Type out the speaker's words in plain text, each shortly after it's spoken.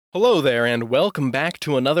Hello there, and welcome back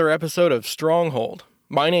to another episode of Stronghold.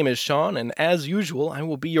 My name is Sean, and as usual, I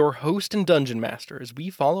will be your host and dungeon master as we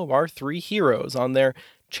follow our three heroes on their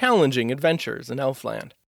challenging adventures in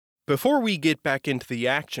Elfland. Before we get back into the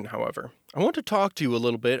action, however, I want to talk to you a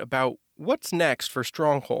little bit about what's next for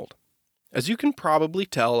Stronghold. As you can probably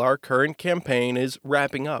tell, our current campaign is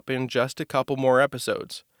wrapping up in just a couple more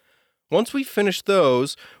episodes. Once we finish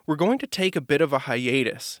those, we're going to take a bit of a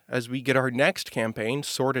hiatus as we get our next campaign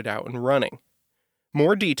sorted out and running.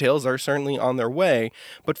 More details are certainly on their way,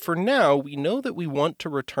 but for now we know that we want to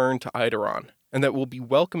return to Eidolon, and that we'll be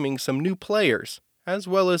welcoming some new players, as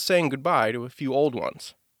well as saying goodbye to a few old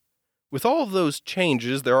ones. With all of those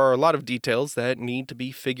changes, there are a lot of details that need to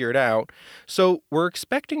be figured out, so we're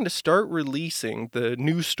expecting to start releasing the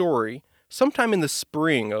new story sometime in the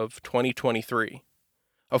spring of 2023.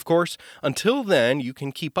 Of course, until then, you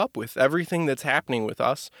can keep up with everything that's happening with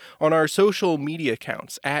us on our social media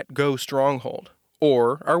accounts at Go Stronghold,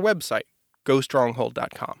 or our website,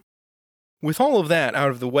 gostronghold.com. With all of that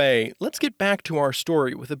out of the way, let's get back to our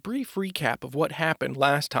story with a brief recap of what happened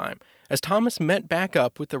last time, as Thomas met back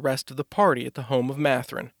up with the rest of the party at the home of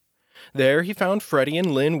Mathrin. There he found Freddy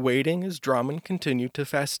and Lynn waiting as Drummond continued to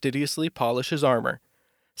fastidiously polish his armor.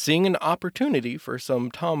 Seeing an opportunity for some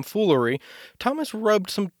tomfoolery, Thomas rubbed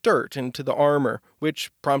some dirt into the armor, which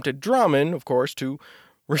prompted Drummond, of course, to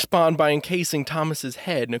respond by encasing Thomas's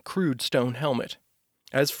head in a crude stone helmet.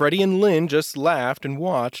 As Freddy and Lynn just laughed and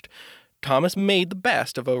watched, Thomas made the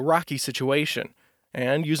best of a rocky situation,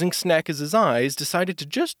 and using Sneck as his eyes, decided to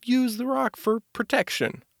just use the rock for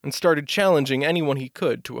protection, and started challenging anyone he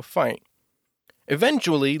could to a fight.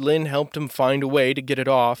 Eventually, Lynn helped him find a way to get it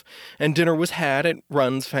off, and dinner was had at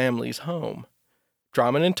Run's family's home.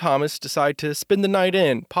 Drummond and Thomas decide to spend the night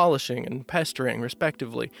in, polishing and pestering,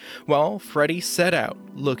 respectively, while Freddy set out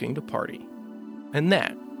looking to party. And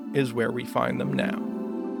that is where we find them now.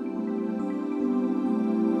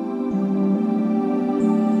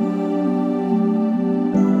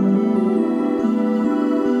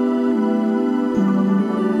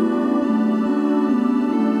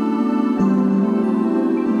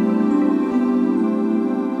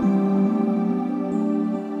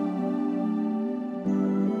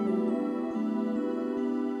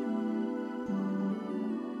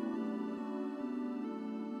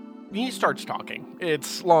 He starts talking.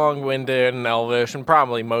 It's long-winded and elvish, and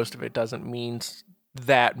probably most of it doesn't mean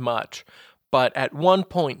that much. But at one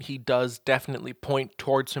point, he does definitely point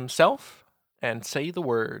towards himself and say the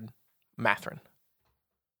word Mathrin.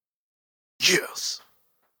 Yes.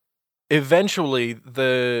 Eventually,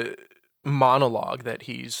 the monologue that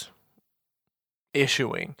he's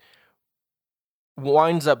issuing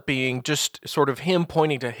winds up being just sort of him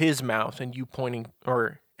pointing to his mouth and you pointing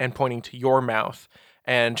to your mouth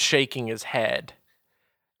and shaking his head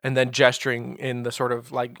and then gesturing in the sort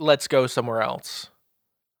of like, let's go somewhere else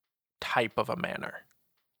type of a manner.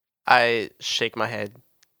 I shake my head,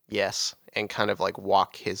 yes, and kind of like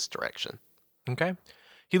walk his direction. Okay.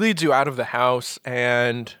 He leads you out of the house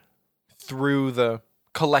and through the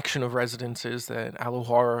collection of residences that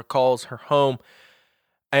Aluhara calls her home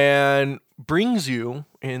and brings you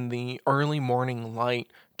in the early morning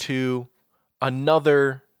light to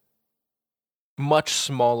another much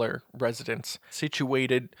smaller residence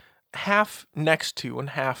situated half next to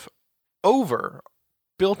and half over,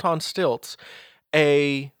 built on stilts,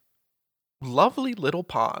 a lovely little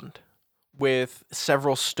pond with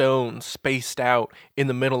several stones spaced out in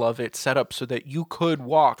the middle of it, set up so that you could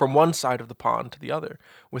walk from one side of the pond to the other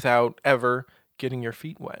without ever getting your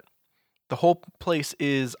feet wet. The whole place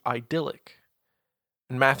is idyllic,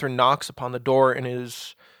 and Mathrin knocks upon the door and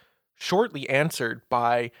is shortly answered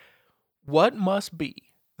by what must be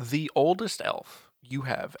the oldest elf you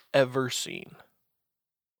have ever seen.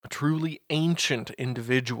 A truly ancient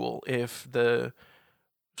individual, if the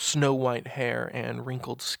snow-white hair and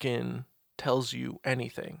wrinkled skin tells you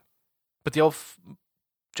anything. But the elf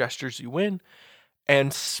gestures you in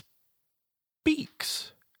and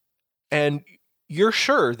speaks. And you're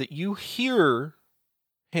sure that you hear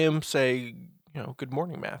him say, good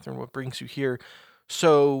morning, Mathrin, what brings you here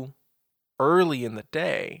so early in the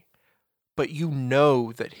day? But you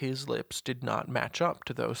know that his lips did not match up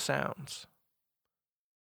to those sounds.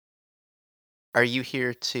 Are you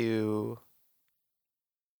here to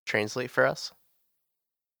translate for us?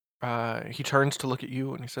 He turns to look at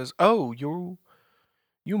you and he says, "Oh, you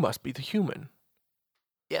must be the human."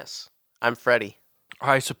 Yes, I'm Freddy.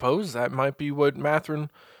 I suppose that might be what Mathrin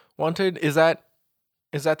wanted. Is that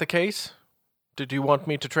the case? Did you want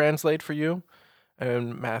me to translate for you?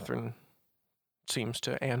 And Mathrin seems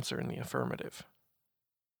to answer in the affirmative.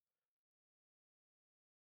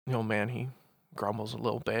 The old man, he grumbles a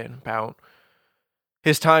little bit about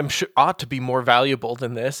his time ought to be more valuable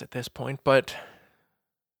than this at this point, but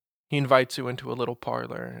he invites you into a little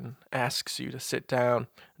parlor and asks you to sit down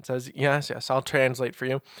and says, yes, I'll translate for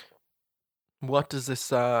you. What is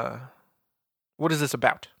this about?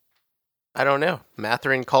 I don't know.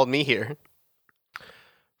 Matherin called me here.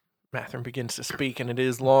 Matherin begins to speak, and it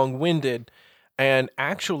is long-winded. And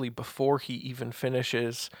actually, before he even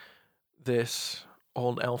finishes this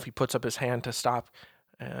old elf, he puts up his hand to stop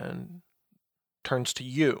and turns to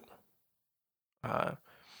you.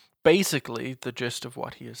 Basically, the gist of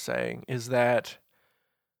what he is saying is that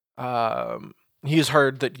he has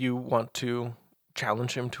heard that you want to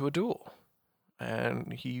challenge him to a duel.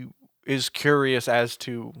 And he is curious as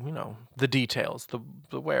to, the details,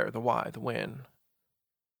 the where, the why, the when.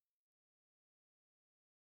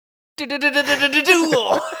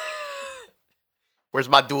 Duel! Where's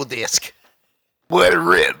my duel disc? Let it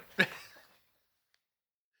rip.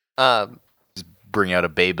 Just bring out a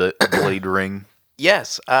Beyblade ring.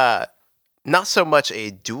 Yes. Not so much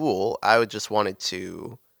a duel. I would just wanted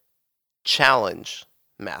to challenge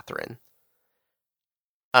Matherin.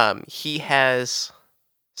 He has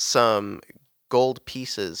some gold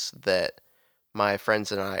pieces that my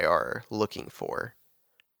friends and I are looking for.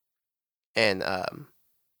 And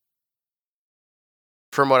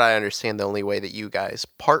from what I understand, the only way that you guys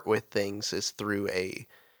part with things is through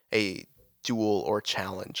a duel or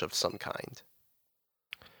challenge of some kind.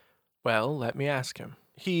 Well, let me ask him.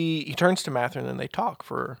 He turns to Matherin and they talk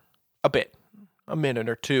for a bit, a minute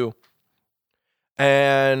or two.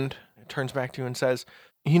 And turns back to you and says,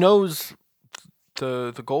 he knows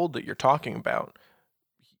the gold that you're talking about.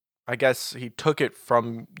 I guess he took it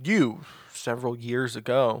from you several years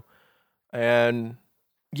ago. And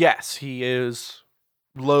yes, he is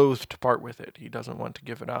loath to part with it. He doesn't want to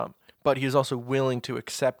give it up. But he is also willing to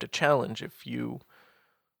accept a challenge if you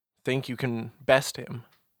think you can best him.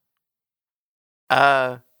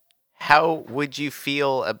 How would you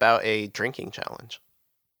feel about a drinking challenge?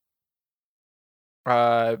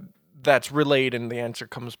 That's relayed, and the answer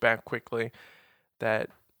comes back quickly that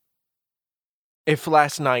if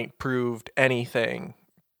last night proved anything,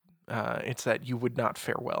 it's that you would not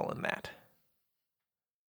fare well in that.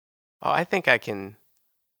 Oh, I think I can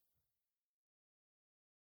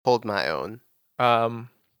hold my own. The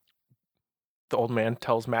old man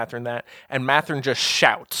tells Matherin that, and Matherin just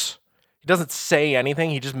shouts. He doesn't say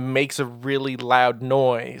anything, he just makes a really loud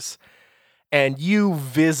noise. And you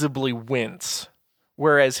visibly wince,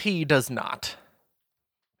 whereas he does not,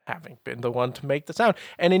 having been the one to make the sound.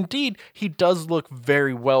 And indeed, he does look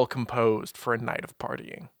very well composed for a night of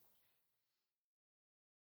partying.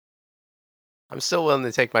 I'm still willing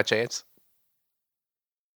to take my chance.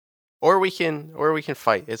 Or we can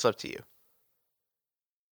fight. It's up to you.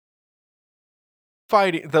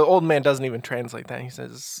 Fighting, the old man doesn't even translate that. He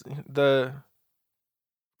says the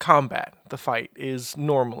combat, the fight, is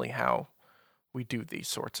normally how we do these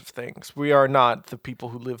sorts of things. We are not the people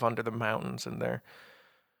who live under the mountains and their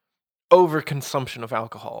overconsumption of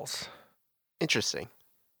alcohols. Interesting.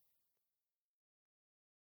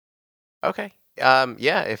 Okay.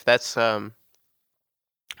 Yeah, if that's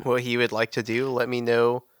what he would like to do, let me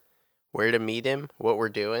know where to meet him, what we're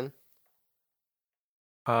doing.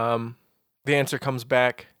 The answer comes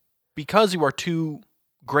back, because you are two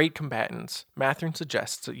great combatants, Matherin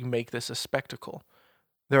suggests that you make this a spectacle.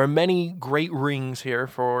 There are many great rings here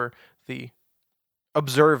for the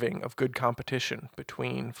observing of good competition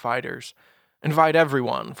between fighters. Invite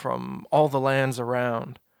everyone from all the lands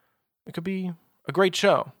around. It could be a great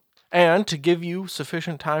show. And to give you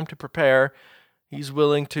sufficient time to prepare, he's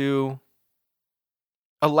willing to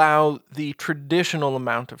allow the traditional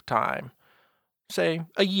amount of time, say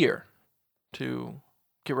a year, to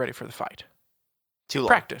get ready for the fight. Too long.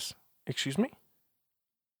 Practice. Excuse me?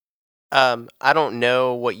 I don't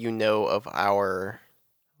know what you know of our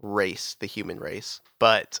race, the human race,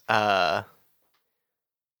 but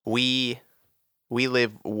we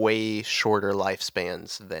live way shorter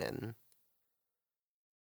lifespans than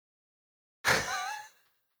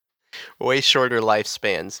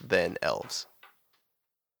elves.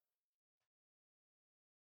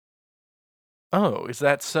 Oh, is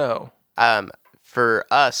that so? For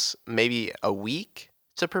us, maybe a week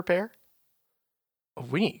to prepare. A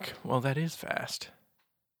week? Well, that is fast.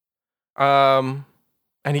 And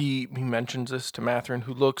he mentions this to Matherin,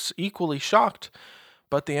 who looks equally shocked,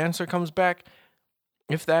 but the answer comes back,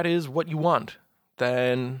 if that is what you want,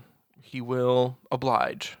 then he will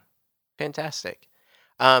oblige. Fantastic.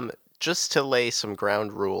 Just to lay some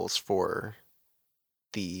ground rules for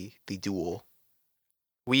the duel,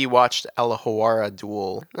 We watched Alahawara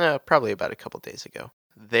duel probably about a couple days ago.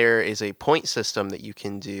 There is a point system that you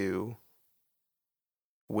can do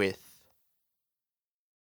with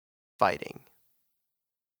fighting.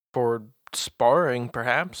 For sparring,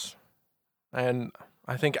 perhaps. And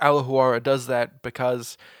I think Alahuara does that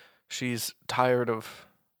because she's tired of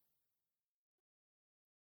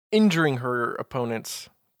injuring her opponents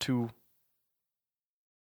too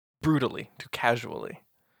brutally, too casually.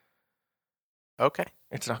 Okay.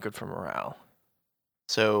 It's not good for morale.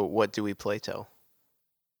 So what do we play till?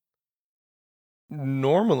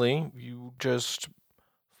 Normally, you just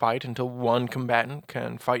fight until one combatant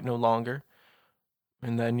can fight no longer,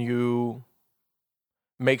 and then you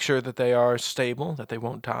make sure that they are stable, that they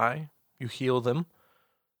won't die. You heal them,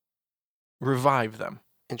 revive them.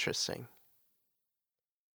 Interesting.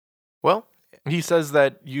 Well, He says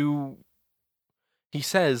that the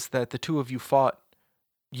two of you fought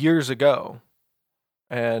years ago,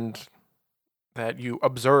 and that you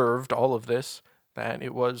observed all of this, that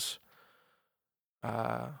it was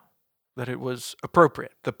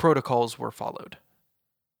appropriate. The protocols were followed.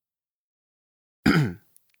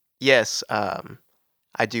 yes,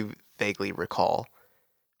 I do vaguely recall.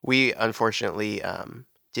 We unfortunately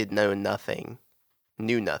knew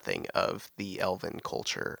nothing of the elven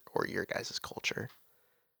culture or your guys' culture.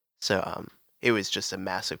 So it was just a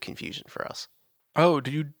massive confusion for us. Oh,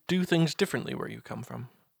 do you do things differently where you come from?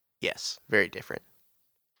 Yes, very different.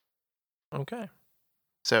 Okay.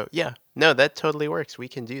 So yeah, no, that totally works. We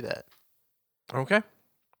can do that. Okay.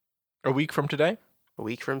 A week from today? A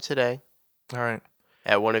week from today All right.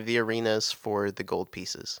 at one of the arenas for the gold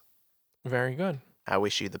pieces. Very good. I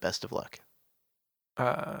wish you the best of luck.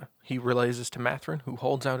 He relays this to Mathrin, who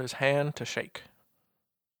holds out his hand to shake.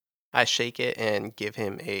 I shake it and give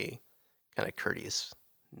him a kind of courteous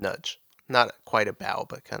nudge. Not quite a bow,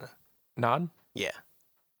 but kind of, Nod? yeah,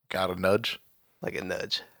 Got a nudge. like a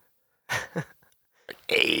nudge.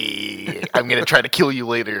 Hey, I'm gonna try to kill you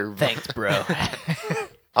later. Thanks, bro.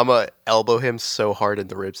 I'm going to elbow him so hard in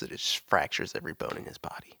the ribs that it just fractures every bone in his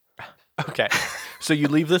body. Okay. So you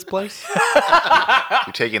leave this place?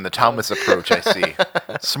 You're taking the Thomas approach, I see.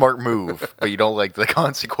 Smart move, but you don't like the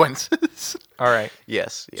consequences. All right.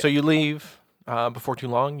 Yes. Yeah. So you leave. Before too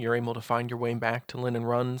long, you're able to find your way back to Lynn and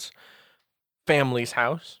Run's family's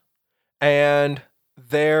house. And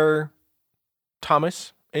there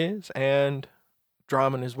Thomas is, and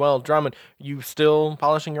Drummond as well. Drummond, you still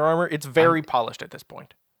polishing your armor? It's very polished at this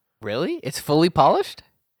point. Really? It's fully polished?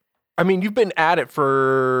 I mean, you've been at it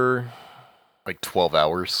for Like 12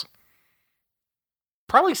 hours.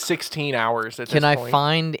 probably 16 hours at Can this I point.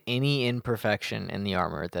 find any imperfection in the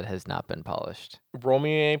armor that has not been polished? Roll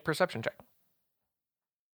me a perception check.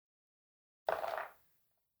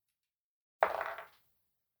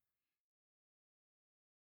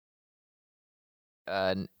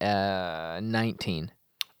 19.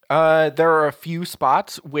 There are a few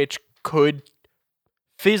spots which could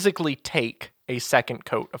physically take a second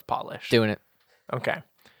coat of polish. Doing it. Okay.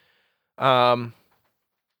 I'm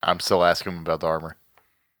still asking him about the armor.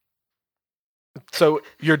 So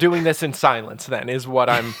you're doing this in silence then is what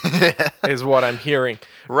I'm hearing.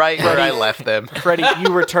 right where I left them. Freddie,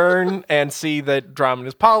 you return and see that Drummond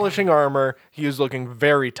is polishing armor. He is looking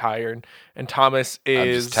very tired, and Thomas I'm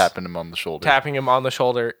is just tapping him on the shoulder. tapping him on the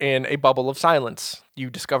shoulder in a bubble of silence. You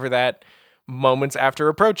discover that moments after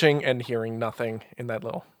approaching and hearing nothing in that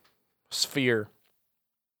little sphere.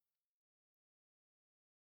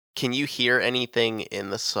 Can you hear anything in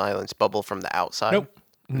the silence bubble from the outside? Nope.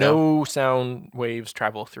 No sound waves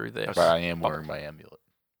travel through this. But I am wearing my amulet.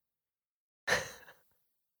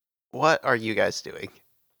 What are you guys doing?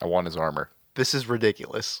 I want his armor. This is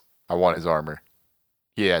ridiculous. I want his armor.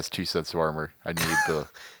 He has 2 sets of armor. I need the...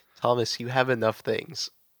 Thomas, you have enough things.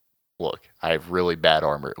 Look, I have really bad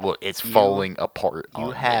armor. Look, it's You- falling apart. You on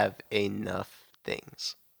me. have enough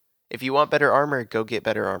things. If you want better armor, go get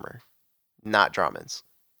better armor. Not Drummond's.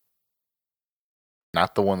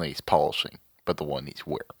 Not the one that he's polishing, but the one he's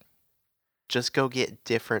wearing. Just go get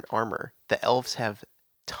different armor. The elves have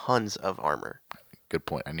tons of armor. Good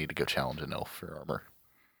point. I need to go challenge an elf for armor.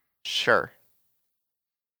 Sure.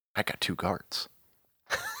 I got 2 guards.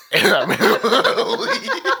 You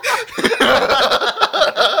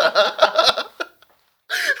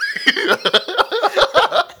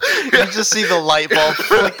just see the light bulb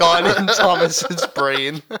flick on in Thomas's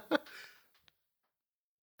brain. All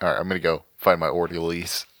right, I'm going to go find my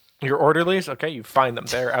orderlies. Your orderlies, okay, you find them.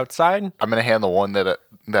 They're outside. I'm going to hand the one that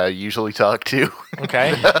I usually talk to.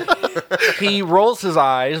 Okay. He rolls his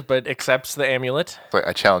eyes but accepts the amulet. But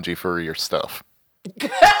I challenge you for your stuff.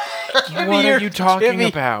 What are you talking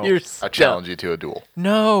about? I challenge you to a duel.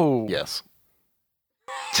 No. Yes.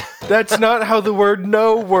 That's not how the word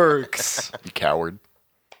no works. You coward.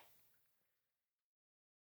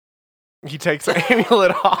 He takes the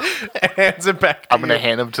amulet off and hands it back to I'm going to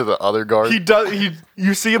hand him to the other guard. He does.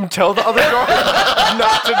 You see him tell the other guard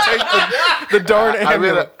not to take the darn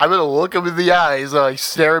amulet. I'm gonna look him in the eyes, like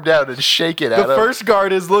stare him down and shake it at The him. first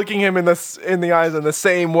guard is looking him in the eyes in the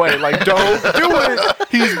same way, like, don't do it.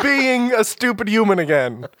 He's being a stupid human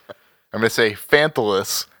again. I'm gonna say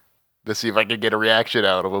Phantalus to see if I can get a reaction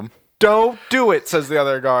out of him. Don't do it, says the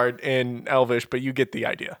other guard in Elvish, but you get the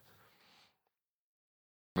idea.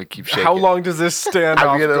 I'm gonna keep shaking. How long does this stand I'm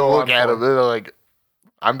off gonna go look on at for? him and like,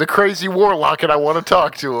 I'm the crazy warlock and I want to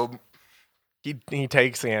talk to him. He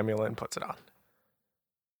takes the amulet and puts it on.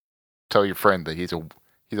 Tell your friend that he's a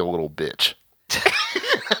little bitch.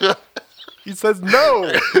 He says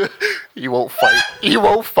no. He won't fight. He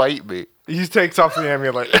won't fight me. He takes off the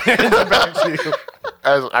amulet and hands it back to you.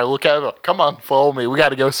 As I look at him, come on, follow me. We got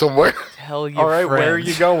to go somewhere. Tell your All right, friends. where are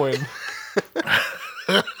you going?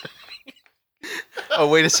 Oh,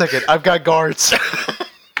 wait a second. I've got guards.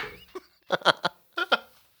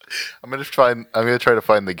 I'm gonna try to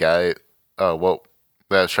find the guy. That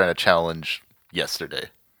I was trying to challenge yesterday.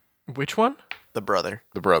 Which one? The brother.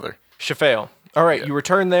 The brother. Shafale. All right, Yeah. you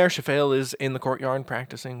return there. Shafale is in the courtyard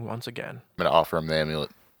practicing once again. I'm gonna offer him the amulet.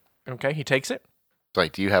 Okay, he takes it. It's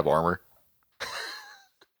like, do you have armor?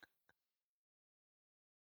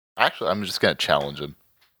 Actually, I'm just gonna challenge him.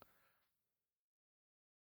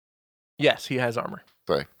 Yes, he has armor. It's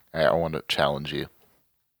like, hey, I want to challenge you.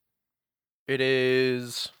 It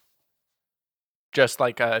is just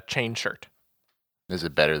like a chain shirt. Is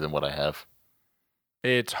it better than what I have?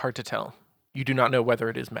 It's hard to tell. You do not know whether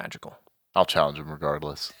it is magical. I'll challenge him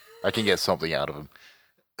regardless. I can get something out of him.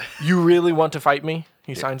 You really want to fight me?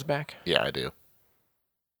 He Yeah. signs back. Yeah, I do.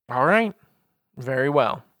 All right. Very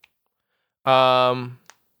well. And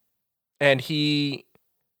he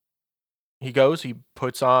goes, he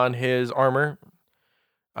puts on his armor.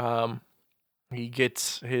 He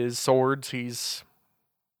gets his swords. He's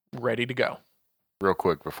ready to go. Real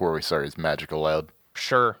quick before we start, is magic allowed?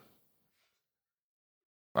 Sure.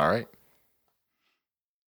 All right.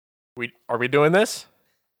 Are we doing this?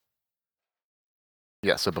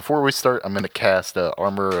 Yeah, so before we start, I'm going to cast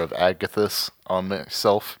Armor of Agathis on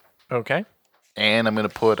myself. Okay. And I'm going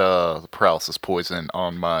to put the Paralysis Poison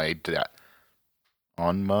on my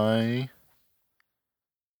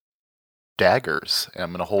daggers. And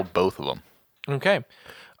I'm going to hold both of them. Okay.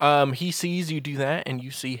 He sees you do that, and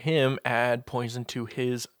you see him add poison to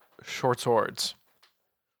his short swords.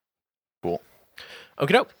 Cool.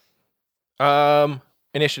 Okie doke.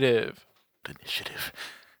 Initiative. Initiative.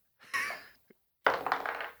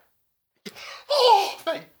 Oh,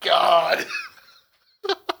 thank God.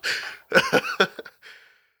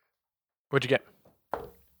 What'd you get?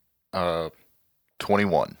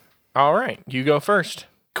 21. All right. You go first.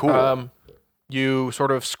 Cool. You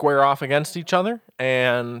sort of square off against each other,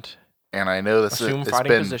 and And I know this assume it's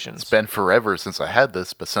fighting been positions. it's been forever since I had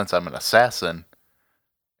this, but since I'm an assassin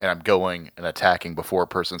and I'm going and attacking before a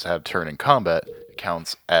person's had a turn in combat, it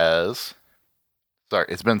counts as. Sorry,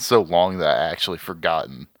 it's been so long that I actually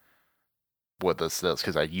forgotten what this does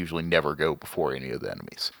because I usually never go before any of the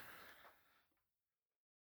enemies.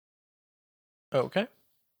 okay.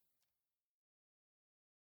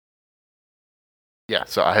 Yeah,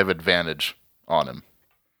 so I have advantage on him.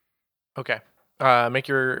 Okay. Make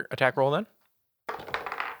your attack roll then.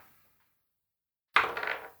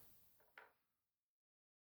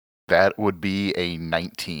 That would be a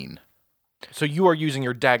 19. So you are using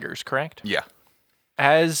your daggers, correct? Yeah.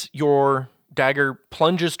 As your dagger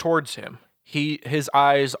plunges towards him, his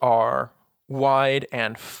eyes are wide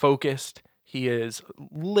and focused. He is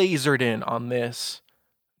lasered in on this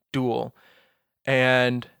duel.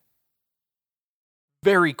 And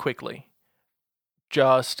very quickly,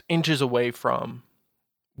 just inches away from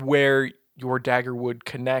where your dagger would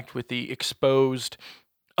connect with the exposed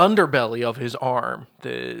underbelly of his arm,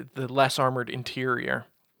 the less armored interior,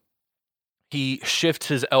 he shifts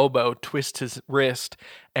his elbow, twists his wrist,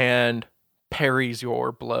 and parries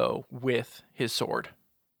your blow with his sword.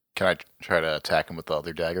 Can I try to attack him with the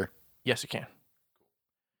other dagger? Yes, you can.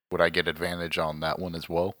 Would I get advantage on that one as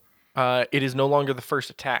well? It is no longer the first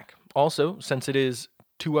attack. Also, since it is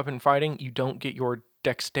two-weapon fighting, you don't get your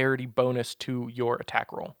dexterity bonus to your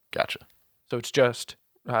attack roll. Gotcha. So it's just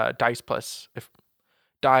die plus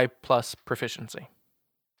proficiency.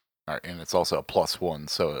 All right, and it's also a +1,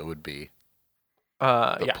 so it would be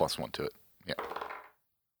the Yeah, +1 to it. Yeah.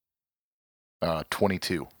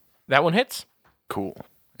 22. that one hits. Cool.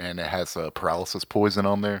 And it has a paralysis poison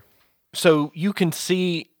on there. So you can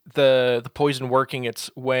see the poison working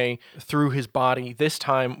its way through his body, this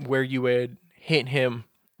time where you had hit him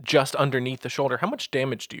just underneath the shoulder. How much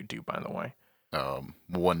damage do you do, by the way?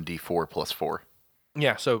 1d4 plus 4.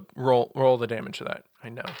 Yeah, so roll the damage of that. I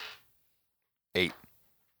know. 8.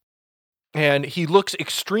 And he looks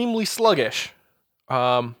extremely sluggish.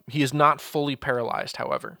 He is not fully paralyzed,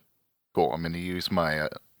 however. Cool. I'm going to use my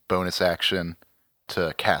bonus action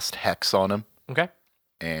to cast Hex on him. Okay.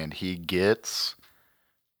 And he gets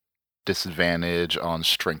disadvantage on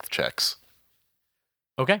strength checks.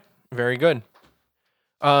 Okay, very good.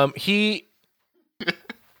 He,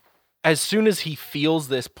 as soon as he feels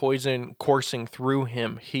this poison coursing through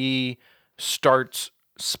him, he starts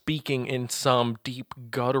speaking in some deep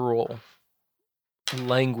guttural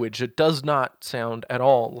language. It does not sound at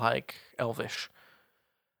all like Elvish.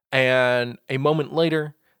 And a moment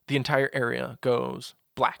later, the entire area goes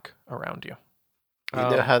black around you. You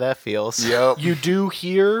know how that feels. Yep. You do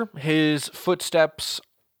hear his footsteps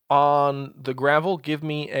on the gravel. Give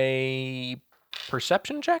me a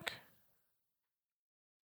perception check.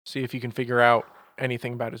 See if you can figure out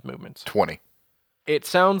anything about his movements. 20. It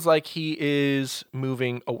sounds like he is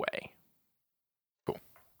moving away. Cool.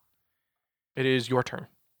 It is your turn.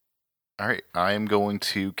 All right. I am going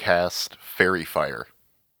to cast Fairy Fire.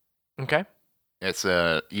 Okay. It's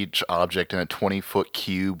each object in a 20-foot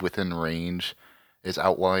cube within range is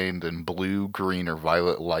outlined in blue, green, or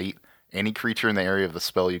violet light. Any creature in the area of the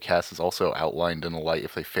spell you cast is also outlined in the light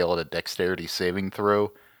if they fail at a dexterity saving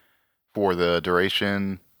throw. For the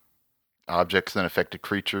duration, objects and affected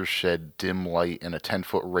creatures shed dim light in a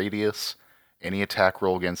 10-foot radius. Any attack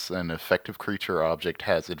roll against an effective creature or object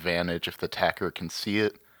has advantage if the attacker can see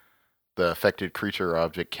it. The affected creature or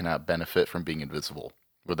object cannot benefit from being invisible.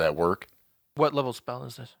 Would that work? What level spell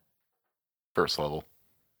is this? First level.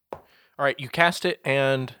 All right, you cast it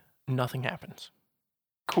and nothing happens.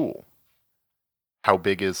 Cool. How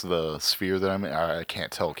big is the sphere that I'm in? I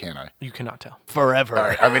can't tell, can I? You cannot tell. Forever. All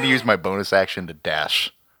right, I'm going to use my bonus action to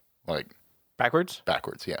dash, like, Backwards?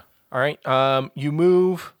 backwards, yeah. All right. You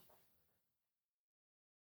move.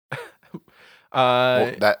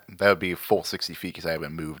 Well, that would be a full 60 feet because I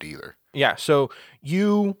haven't moved either. Yeah, so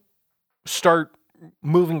you start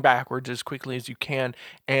moving backwards as quickly as you can,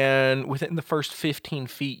 and within the first 15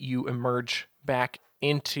 feet, you emerge back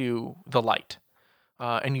into the light.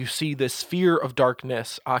 And you see this sphere of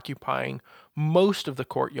darkness occupying most of the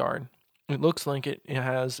courtyard. It looks like it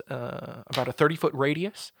has about a 30-foot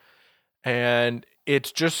radius, and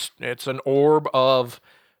it's an orb of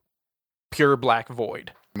pure black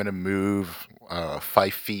void. I'm going to move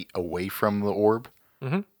 5 feet away from the orb,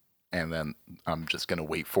 Mhm. and then I'm just going to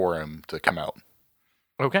wait for him to come out.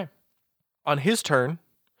 Okay. On his turn,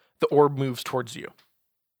 the orb moves towards you.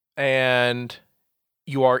 And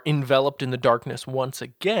you are enveloped in the darkness once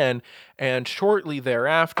again. And shortly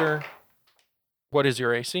thereafter, what is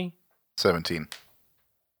your AC? 17.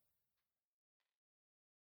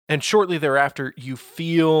 And shortly thereafter, you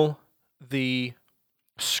feel the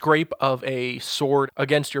scrape of a sword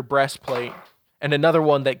against your breastplate, and another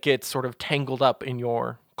one that gets sort of tangled up in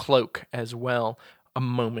your cloak as well a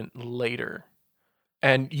moment later.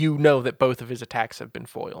 And you know that both of his attacks have been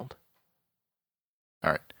foiled. All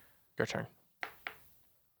right. Your turn.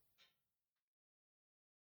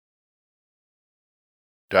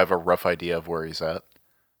 Do I have a rough idea of where he's at?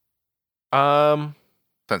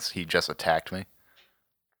 Since he just attacked me.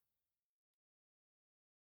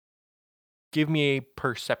 Give me a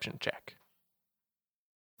perception check.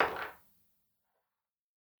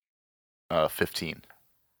 15.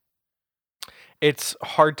 It's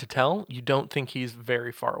hard to tell. You don't think he's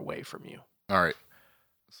very far away from you. All right.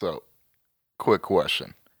 So, quick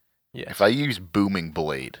question. Yes. If I use Booming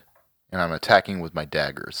Blade and I'm attacking with my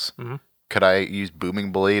daggers, Mhm. could I use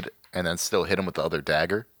Booming Blade and then still hit him with the other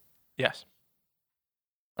dagger? Yes.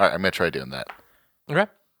 All right, I'm going to try doing that.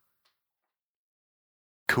 Okay.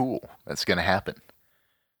 Cool. That's going to happen.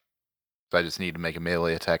 So I just need to make a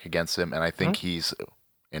melee attack against him, and I think he's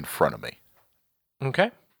in front of me.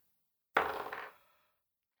 Okay.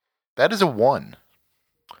 That is a 1.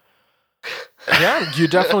 Yeah, you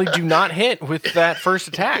definitely do not hit with that first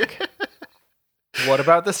attack. What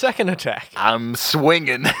about the second attack? I'm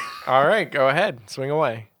swinging. All right, go ahead. Swing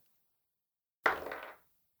away.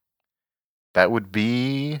 That would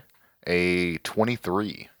be a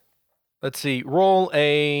 23. Let's see. Roll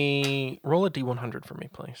a D100 for me,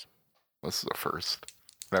 please. This is a first.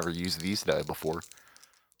 Never used these die before.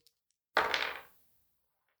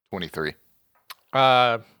 23.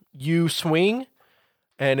 You swing,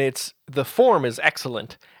 And the form is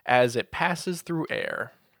excellent as it passes through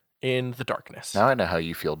air in the darkness. Now I know how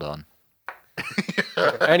you feel, Don.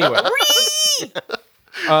 Anyway.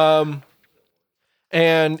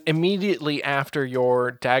 And immediately after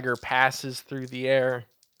your dagger passes through the air,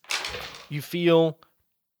 you feel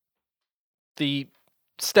the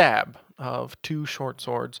stab of two short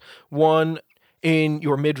swords. One in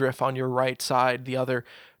your midriff on your right side, the other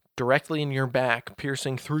directly in your back,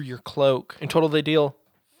 piercing through your cloak. In total, they deal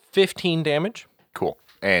 15 damage. Cool.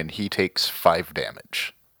 And he takes 5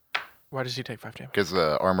 damage. Why does he take 5 damage? Because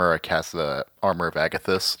the armor, I cast the Armor of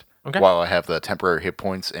Agathist. Okay. While I have the temporary hit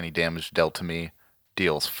points, any damage dealt to me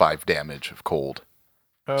deals 5 damage of cold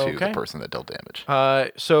to the person that dealt damage.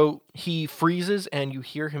 So he freezes, and you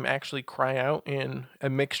hear him actually cry out in a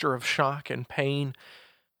mixture of shock and pain.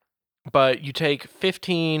 But you take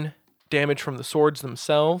 15 damage from the swords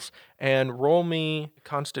themselves, and roll me a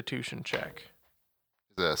Constitution check.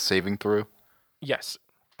 Is it a saving throw? Yes.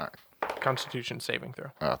 All right. Constitution saving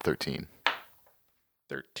throw. 13.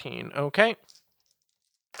 13. Okay.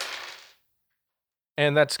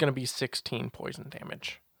 And that's going to be 16 poison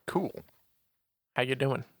damage. Cool. How you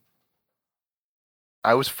doing?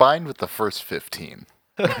 I was fine with the first 15.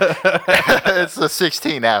 It's the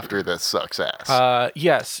 16 after that sucks ass.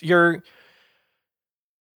 Yes, your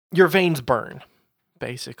veins burn,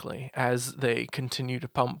 basically, as they continue to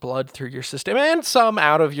pump blood through your system, and some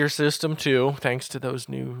out of your system too, thanks to those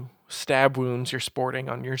new stab wounds you're sporting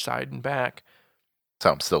on your side and back.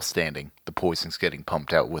 So I'm still standing. The poison's getting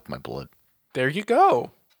pumped out with my blood. There you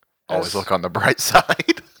go. Always look on the bright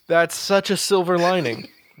side. That's such a silver lining.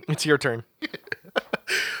 It's your turn.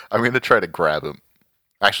 I'm going to try to grab him.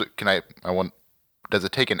 Actually, does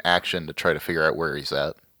it take an action to try to figure out where he's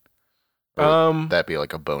at? Or would that be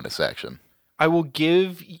like a bonus action? I'll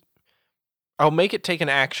make it take an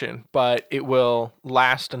action, but it will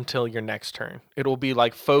last until your next turn. It'll be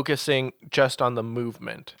like focusing just on the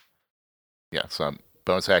movement. Yeah, so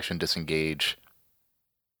bonus action, disengage,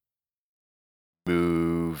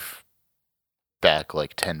 move back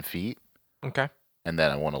like 10 feet. Okay. And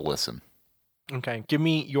then I want to listen. Okay. Give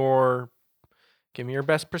me your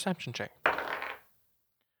best perception check.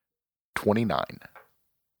 29.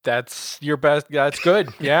 That's your best. That's good.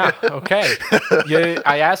 Yeah. Okay.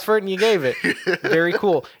 I asked for it and you gave it. Very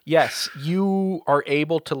cool. Yes, you are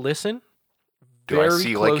able to listen. Do I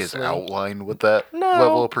see closely. like his outline with that No.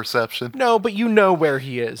 level of perception? No, but you know where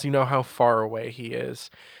he is. You know how far away he is.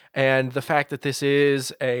 And the fact that this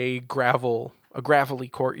is a gravelly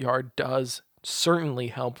courtyard does certainly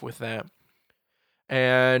help with that.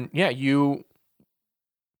 And yeah, you've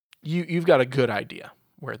got a good idea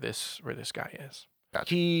where this guy is.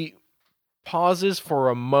 Gotcha. He pauses for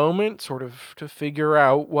a moment, sort of to figure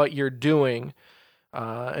out what you're doing,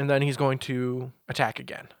 and then he's going to attack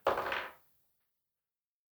again.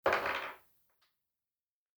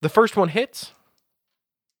 The first one hits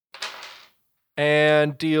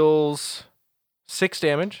and deals 6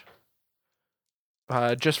 damage.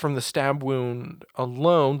 Just from the stab wound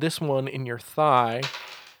alone, this one in your thigh.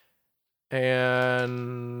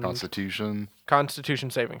 And Constitution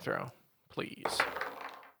saving throw, please.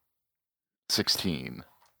 16.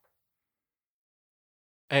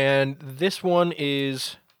 And this one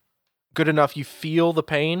is good enough. You feel the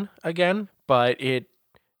pain again, but it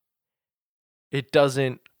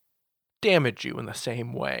doesn't damage you in the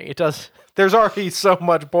same way. It does. There's already so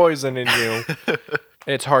much poison in you.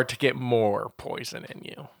 It's hard to get more poison in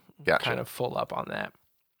you. Gotcha. Kind of full up on that.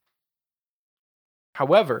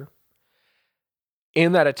 However,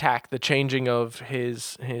 in that attack, the changing of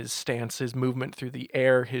his stance, his movement through the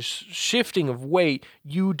air, his shifting of weight,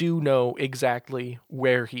 you do know exactly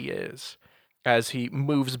where he is. As he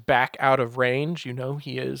moves back out of range, you know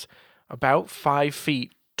he is about 5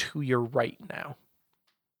 feet to your right now.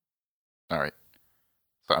 All right.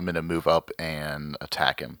 So I'm going to move up and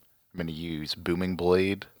attack him. I'm going to use Booming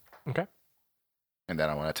Blade. Okay. And then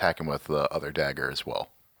I want to attack him with the other dagger as well.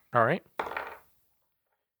 All right.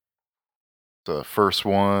 So the first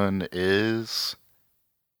one is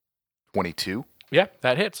 22. Yeah,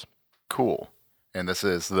 that hits. Cool. And this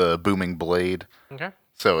is the Booming Blade. Okay.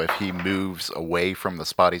 So if he moves away from the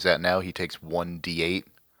spot he's at now, he takes 1d8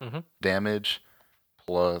 damage.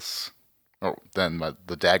 Plus, then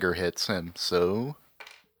the dagger hits him. So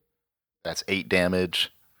that's 8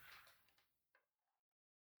 damage.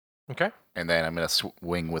 Okay. And then I'm going to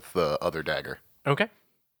swing with the other dagger. Okay.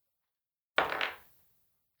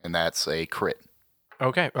 And that's a crit.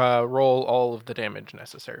 Okay. Roll all of the damage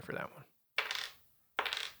necessary for that one.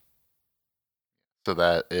 So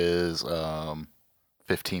that is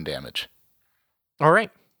 15 damage. All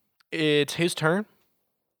right. It's his turn.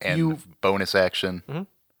 And bonus action, Mhm.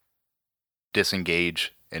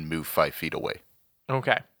 disengage and move 5 feet away.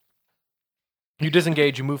 Okay. You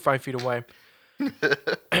disengage, you move 5 feet away.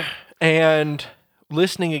 And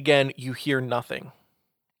listening again, you hear nothing.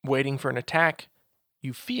 Waiting for an attack,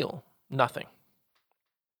 you feel nothing.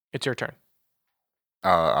 It's your turn.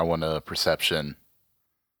 I want a perception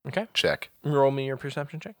Okay. check. Roll me your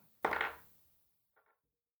perception check.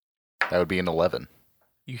 That would be an 11.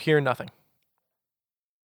 You hear nothing.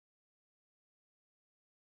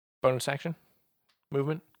 Bonus action?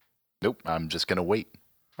 Movement? Nope, I'm just going to wait.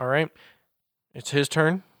 All right. It's his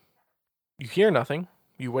turn. You hear nothing.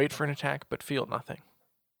 You wait for an attack, but feel nothing.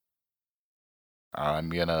 I'm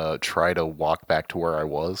going to try to walk back to where I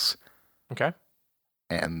was. Okay.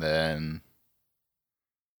 And then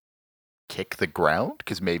kick the ground,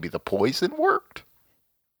 because maybe the poison worked.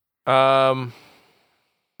 Roll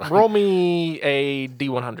me a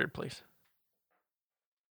D100, please.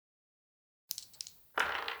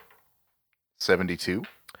 72.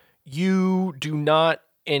 You do not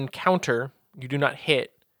encounter, you do not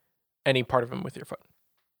hit any part of him with your foot.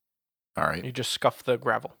 All right. You just scuff the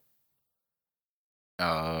gravel.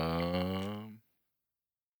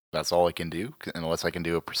 That's all I can do, unless I can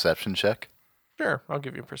do a perception check. Sure, I'll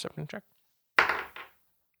give you a perception check.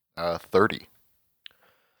 30.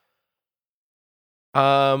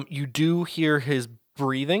 You do hear his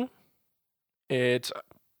breathing. It's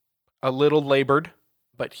a little labored,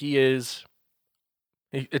 but it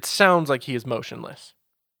sounds like he is motionless.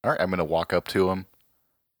 All right, I'm going to walk up to him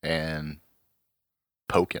and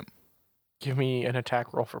poke him. Give me an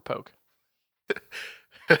attack roll for poke.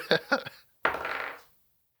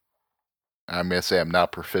 I'm going to say I'm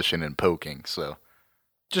not proficient in poking, so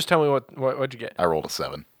Just tell me what'd you get. I rolled a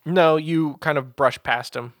 7. No, you kind of brush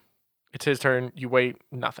past him. It's his turn. You wait,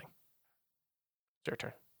 nothing. It's your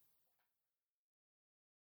turn.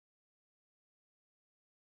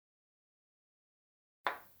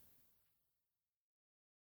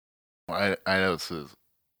 I know this is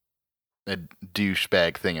a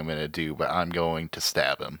douchebag thing I'm going to do, but I'm going to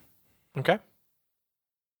stab him. Okay.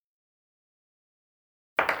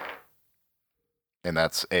 And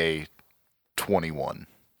that's a 21.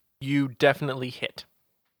 You definitely hit.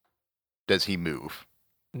 Does he move?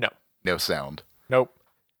 No. No sound. Nope.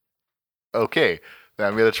 Okay, then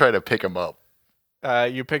I'm going to try to pick him up.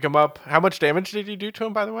 You pick him up. How much damage did you do to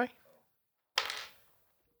him, by the way?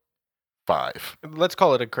 5. Let's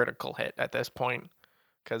call it a critical hit at this point,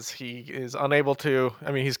 because he is unable to.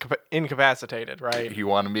 I mean, he's incapacitated, right? You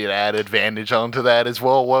wanted me to add advantage onto that as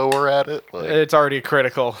well while we're at it? It's already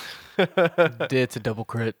critical. It's a double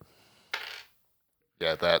crit.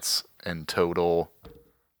 Yeah, that's in total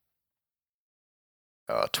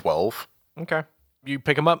 12. Okay. You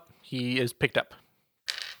pick him up. He is picked up.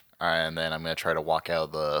 And then I'm going to try to walk out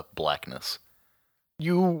of the blackness.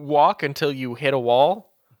 You walk until you hit a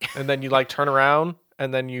wall, and then you turn around,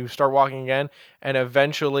 and then you start walking again, and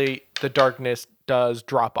eventually the darkness does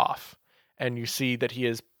drop off, and you see that he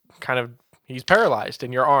is he's paralyzed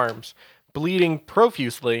in your arms, bleeding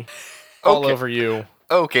profusely all Okay. over you.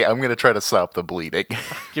 Okay, I'm going to try to stop the bleeding.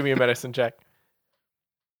 Give me a medicine check.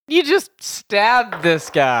 You just stabbed this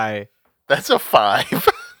guy. That's a 5.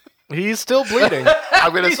 He's still bleeding.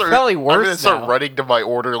 I'm going to He's start, probably I'm gonna worse start now. running to my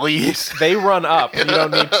orderlies. They run up. You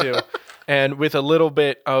don't need to. And with a little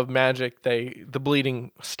bit of magic, the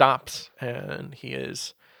bleeding stops, and he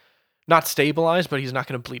is not stabilized, but he's not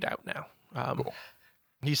going to bleed out now. Cool.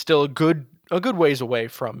 He's still a good ways away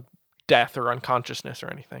from death or unconsciousness or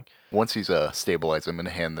anything. Once he's stabilized, I'm going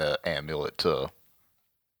to hand the amulet to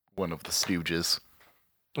one of the stooges.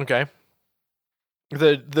 Okay.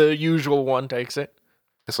 The usual one takes it.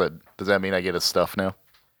 I said, does that mean I get his stuff now?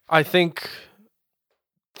 I think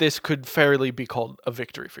this could fairly be called a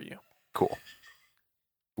victory for you. Cool.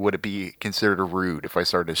 Would it be considered rude if I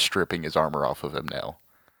started stripping his armor off of him now?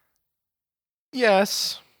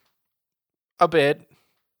 Yes. A bit,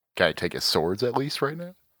 Can I take his swords at least right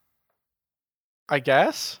now? I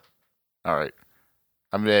guess. All right.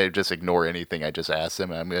 I'm going to just ignore anything I just asked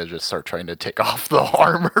him, and I'm going to just start trying to take off the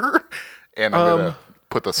armor. And I'm going to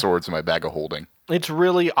put the swords in my bag of holding. It's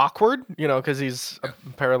really awkward, because he's a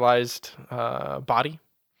paralyzed body.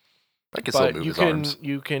 I can still But move you his can arms.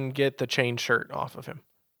 you can get the chain shirt off of him.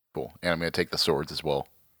 Cool. And I'm going to take the swords as well.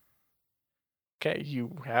 Okay,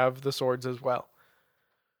 you have the swords as well.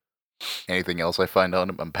 Anything else I find on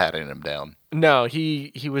him, I'm patting him down. No,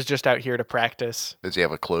 he was just out here to practice. Does he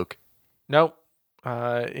have a cloak, Nope.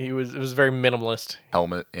 It was very minimalist.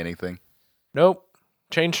 helmet, anything? Nope.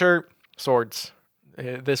 Chain shirt, swords.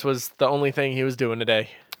 This was the only thing he was doing today.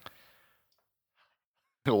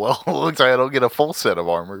 Well, it looks like I don't get a full set of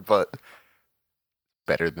armor, but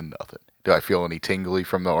better than nothing. Do I feel any tingly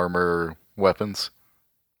from the armor or weapons?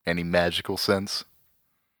 Any magical sense?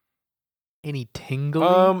 Any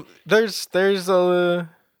tingly? There's a.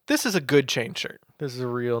 This is a good chain shirt. This is a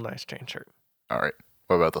real nice chain shirt. All right.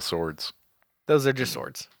 What about the swords? Those are just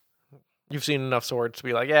swords. You've seen enough swords to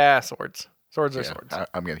be like, yeah, swords. Swords are swords.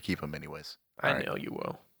 I'm going to keep them anyways. I know you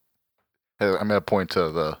will. I'm going to point to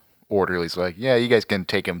the orderlies like, yeah, you guys can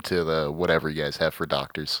take them to the whatever you guys have for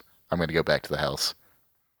doctors. I'm going to go back to the house.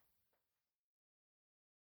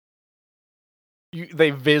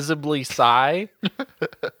 They visibly sigh.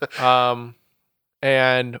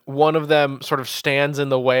 And one of them sort of stands in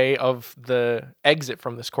the way of the exit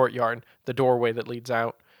from this courtyard, the doorway that leads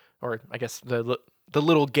out, or I guess the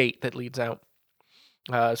little gate that leads out,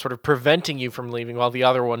 sort of preventing you from leaving, while the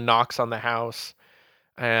other one knocks on the house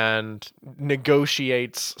and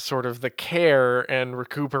negotiates sort of the care and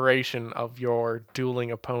recuperation of your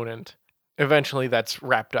dueling opponent. Eventually that's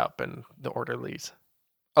wrapped up and the orderlies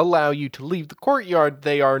allow you to leave the courtyard.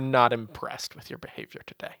 They are not impressed with your behavior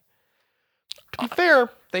today. To be fair,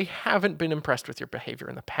 they haven't been impressed with your behavior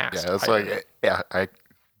in the past. Yeah, it's like, I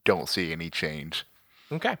don't see any change.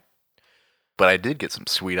 Okay. But I did get some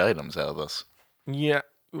sweet items out of this. Yeah,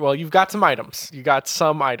 well, you've got some items. You got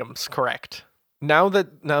some items, correct. Now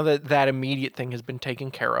that immediate thing has been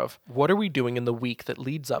taken care of, what are we doing in the week that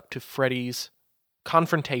leads up to Freddy's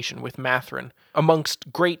confrontation with Mathrin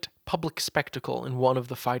amongst great public spectacle in one of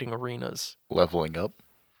the fighting arenas? Leveling up.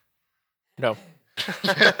 No.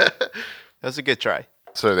 That's a good try.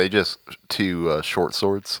 So are they just two short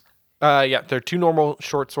swords? Yeah, they're 2 normal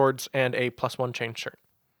short swords and a +1 chain shirt.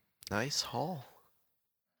 Nice haul.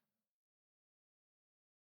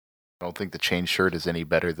 I don't think the chain shirt is any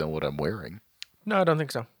better than what I'm wearing. No, I don't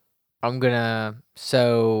think so.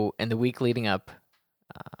 So in the week leading up,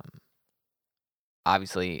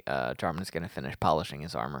 obviously, Jarman's gonna finish polishing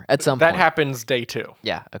his armor at some point. That happens day 2.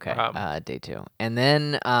 Yeah, okay. Day 2. And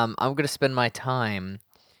then I'm gonna spend my time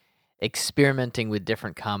experimenting with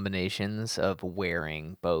different combinations of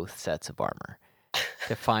wearing both sets of armor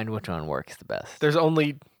to find which one works the best. There's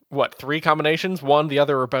only, 3 combinations? One, the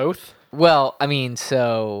other, or both? Well, I mean,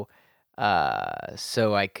 so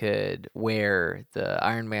I could wear the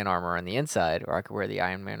Iron Man armor on the inside, or I could wear the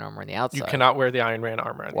Iron Man armor on the outside. You cannot wear the Iron Man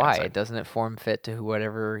armor on the Why? outside. Doesn't it form fit to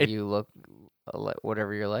whatever you look,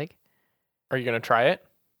 whatever you're like? Are you going to try it?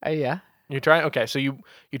 Yeah. You try? Okay, so you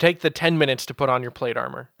take the 10 minutes to put on your plate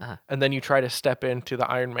armor, and then you try to step into the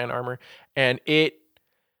Iron Man armor, and it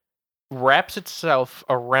wraps itself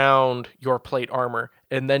around your plate armor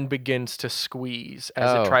and then begins to squeeze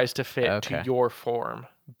as it tries to fit to your form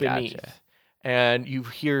beneath. Gotcha. And you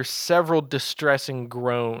hear several distressing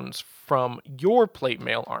groans from your plate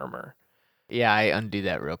mail armor. Yeah, I undo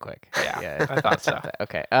that real quick. Yeah, I thought so.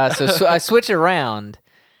 Okay, so I switch around.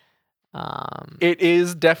 It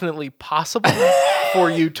is definitely possible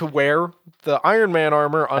for you to wear the Iron Man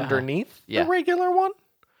armor underneath the regular one.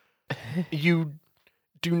 You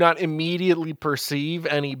do not immediately perceive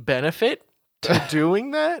any benefit to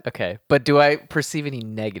doing that. Okay, but do I perceive any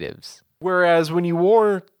negatives? Whereas when you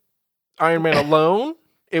wore Iron Man alone,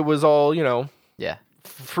 it was all,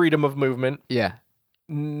 freedom of movement. Yeah.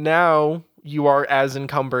 Now you are as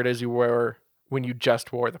encumbered as you were when you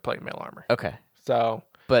just wore the plate mail armor. Okay. So...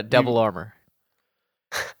 But double armor.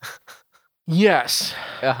 Yes.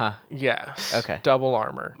 Uh-huh. Yes. Okay. Double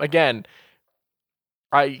armor. Again,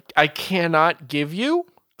 I cannot give you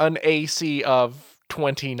an AC of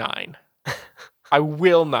 29. I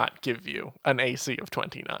will not give you an AC of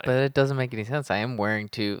 29. But it doesn't make any sense. I am wearing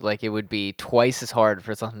it would be twice as hard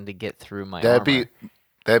for something to get through my armor.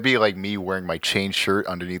 That'd be like me wearing my chain shirt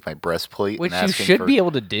underneath my breastplate. Which you should be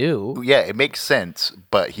able to do. Yeah, it makes sense,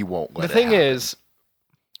 but he won't let it happen. The thing is,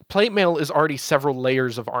 plate mail is already several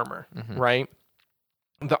layers of armor, right?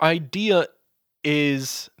 The idea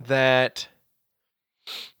is that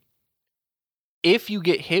if you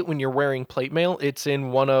get hit when you're wearing plate mail, it's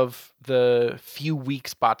in one of the few weak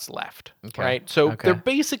spots left, right? So they're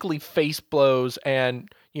basically face blows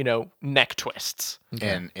and, neck twists.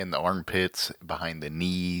 And in the armpits, behind the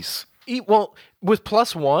knees. Well, with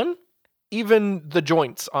 +1, even the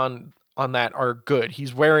joints on that are good.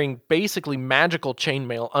 He's wearing basically magical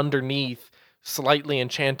chainmail underneath slightly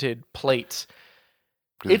enchanted plates.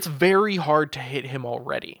 It's very hard to hit him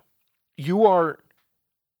already.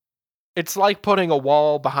 It's like putting a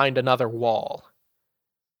wall behind another wall.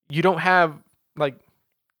 You don't have,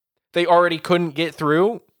 they already couldn't get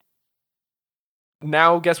through.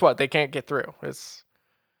 Now, guess what? They can't get through.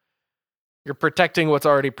 You're protecting what's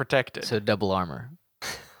already protected. So double armor.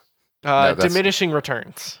 Diminishing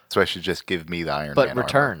returns. So I should just give me the Iron But Man armor.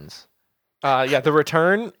 returns. The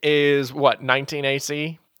return is what, 19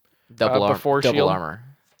 AC? Double before double shield? armor.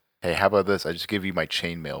 Hey, how about this? I just give you my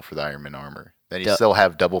chainmail for the Iron Man armor. Then you Du- still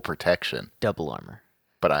have double protection, Double armor.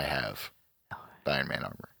 but I have the Iron Man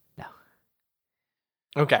armor.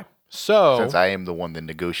 Okay. So Since I am the one that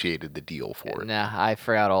negotiated the deal for it. Nah, I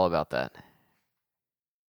forgot all about that.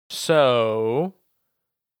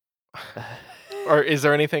 or is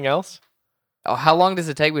there anything else? Oh, how long does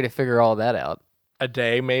it take me to figure all that out? A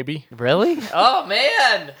day, maybe. Really? Oh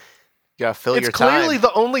man! You gotta fill It's your time. clearly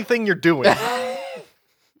the only thing you're doing.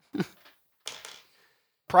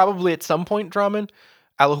 Probably at some point, Drummond,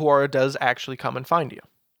 Alahuara does actually come and find you,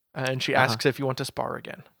 and she asks if you want to spar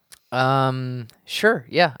again. Sure.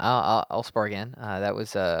 Yeah, I'll spar again. That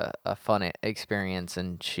was a fun experience,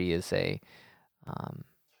 and she is a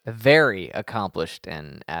very accomplished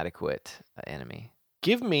and adequate enemy.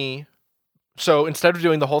 Give me. So instead of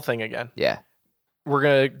doing the whole thing again, Yeah. we're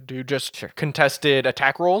gonna do just Sure. contested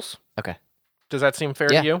attack rolls. Okay. Does that seem fair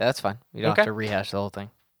Yeah, to you? that's fine. You don't Okay. have to rehash the whole thing.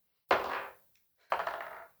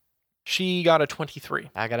 She got a 23.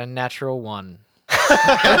 I got a natural 1.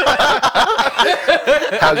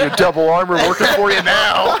 How's your double armor working for you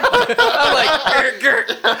now? I'm like,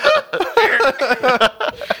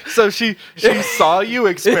 So she saw you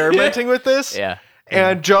experimenting with this, yeah.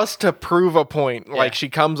 and just to prove a point, like Yeah. she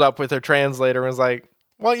comes up with her translator and was like,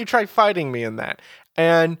 "Why don't you try fighting me in that?"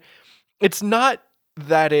 And it's not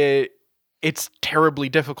that it's terribly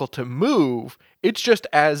difficult to move. It's just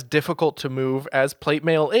as difficult to move as plate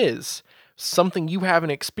mail is. Something you haven't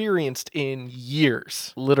experienced in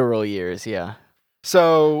years. Literal years, yeah.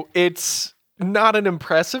 So it's not an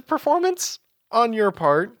impressive performance on your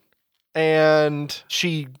part. And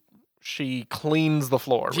she cleans the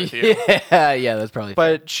floor with you. Yeah, that's probably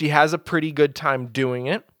fair. But she has a pretty good time doing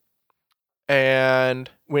it. And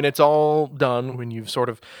when it's all done, when you've sort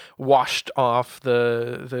of washed off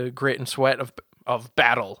the grit and sweat of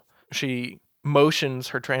battle, she motions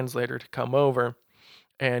her translator to come over,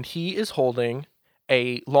 and he is holding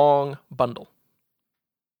a long bundle.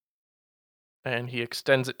 And he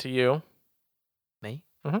extends it to you. Me?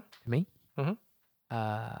 Mhm. Me? Mhm.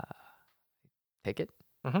 Take it.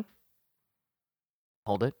 Mhm.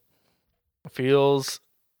 Hold it. Feels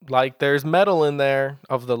like there's metal in there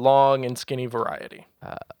of the long and skinny variety.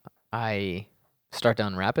 I start to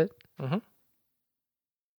unwrap it. Mhm.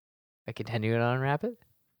 I continue to unwrap it.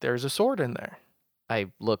 There's a sword in there.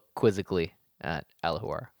 I look quizzically at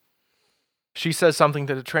Alahuara. She says something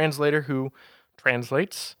to the translator, who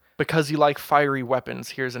translates, "Because you like fiery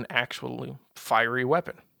weapons, here's an actually fiery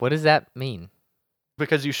weapon." What does that mean?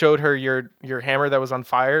 Because you showed her your hammer that was on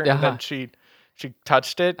fire, and then Uh-huh. she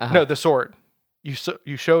touched it. Uh-huh. No, the sword.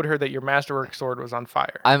 You showed her that your masterwork sword was on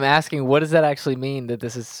fire. I'm asking, what does that actually mean that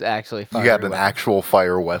this is actually fire? You got an actual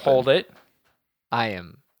fire weapon. Hold it. I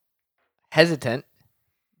am hesitant,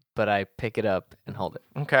 but I pick it up and hold it.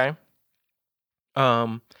 Okay.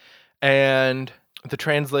 And the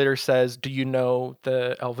translator says, "Do you know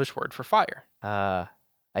the Elvish word for fire?"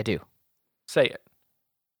 I do. Say it.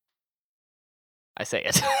 I say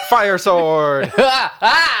it. Fire sword.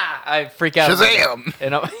 I freak out. Shazam!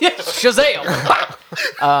 And Shazam!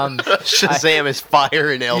 Shazam is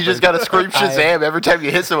fire in Elven. You just gotta scream Shazam every time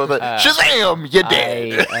you hit someone. But Shazam! You're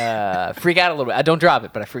dead. I freak out a little bit. I don't drop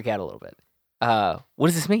it, but I freak out a little bit. What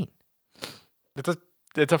does this mean?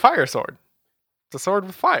 It's a fire sword. It's a sword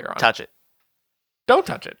with fire on it. Touch it. Don't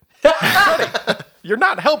touch it. Freddy, you're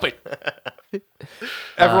not helping.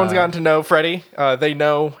 Everyone's gotten to know Freddy. They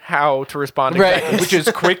know how to respond Right. exactly, which is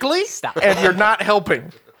quickly, Stop. and you're not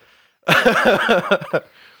helping.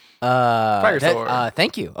 Fire sword.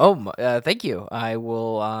 Thank you. Thank you. I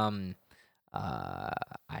will. I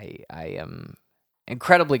am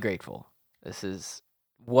incredibly grateful. This is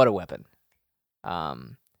what a weapon.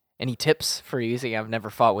 Any tips for using? I've never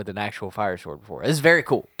fought with an actual fire sword before. This is very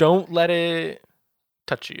cool. Don't let it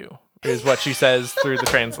touch you, is what she says through the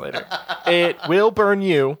translator. It will burn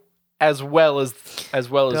you as well as who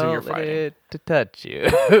you're Don't let fighting. it to touch you.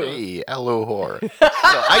 Hey, hello, horror. So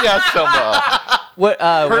I got some. What?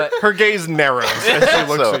 Her gaze narrows as she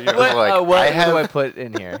looks So- at you. what- like, what I do have- I put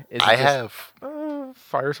in here? Is it I just- have.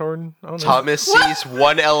 Fire sword. Oh, no. Thomas sees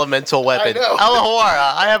one elemental weapon. know.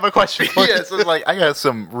 Alahuara, I have a question for you. Yeah, so like I got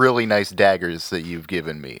some really nice daggers that you've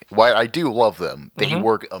given me. Why I do love them. They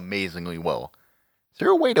work amazingly well. Is there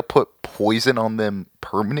a way to put poison on them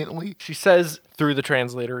permanently? She says through the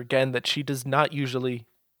translator again that she does not usually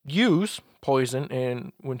use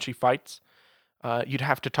poison when she fights. You'd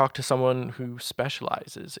have to talk to someone who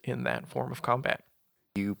specializes in that form of combat.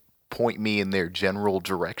 You point me in their general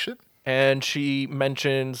direction. And she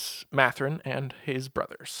mentions Mathrin and his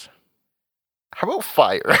brothers. How about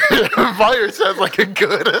fire? Fire sounds like a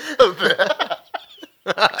good event.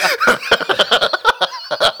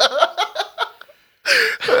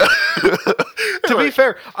 To be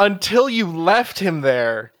fair, until you left him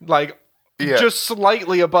there, like Yeah. just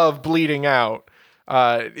slightly above bleeding out,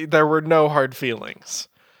 there were no hard feelings.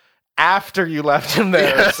 After you left him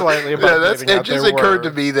there, slightly above bleeding out, it just there occurred were.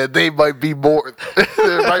 to me that they might be more.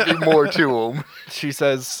 There might be more to them. She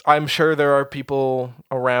says, I'm sure there are people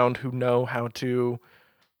around who know how to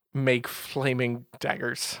make flaming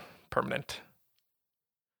daggers permanent.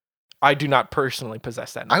 I do not personally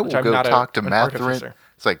possess that I knowledge. will I'm go not talk to an Mathrin. artificer.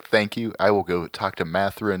 It's like, thank you. I will go talk to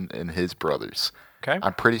Mathrin and his brothers. Okay.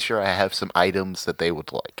 I'm pretty sure I have some items that they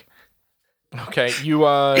would like. Okay. You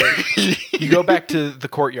go back to the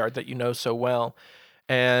courtyard that you know so well,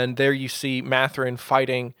 and there you see Mathrin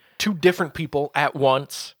fighting two different people at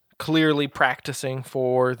once, clearly practicing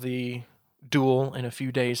for the duel in a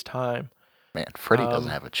few days' time. Man, Freddy doesn't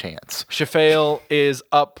have a chance. Shafale is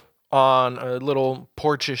up on a little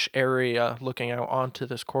porchish area looking out onto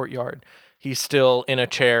this courtyard. He's still in a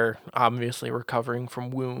chair, obviously recovering from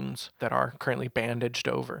wounds that are currently bandaged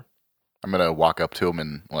over. I'm going to walk up to him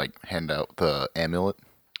and like hand out the amulet.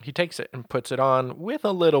 He takes it and puts it on with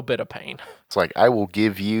a little bit of pain. It's like, I will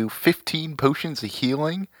give you 15 potions of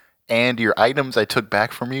healing and your items I took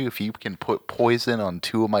back from you if you can put poison on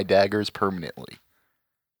 2 of my daggers permanently.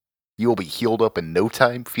 You will be healed up in no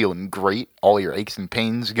time, feeling great, all your aches and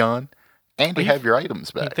pains gone, and you have your items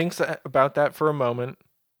He back. thinks about that for a moment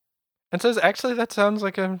and says, actually, that sounds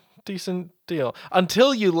like a decent deal.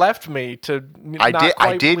 Until you left me to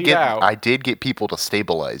I did get people to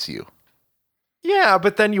stabilize you. Yeah,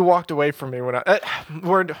 but then you walked away from me when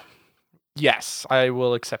yes, I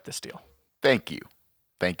will accept this deal. Thank you.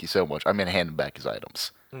 Thank you so much. I'm going to hand him back his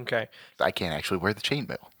items. Okay. I can't actually wear the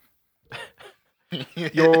chainmail.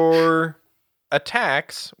 Your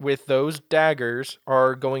attacks with those daggers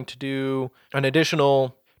are going to do an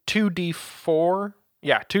additional 2d4.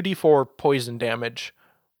 Yeah, 2d4 poison damage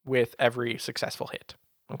with every successful hit.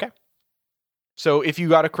 Okay? So if you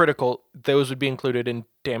got a critical, those would be included in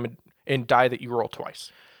damage in die that you roll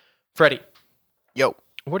twice. Freddy, Yo.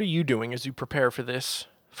 what are you doing as you prepare for this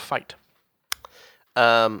fight?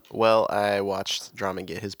 Well, I watched Drummond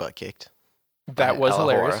get his butt kicked That by was Alahora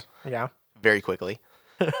hilarious. Yeah. very quickly.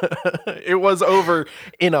 It was over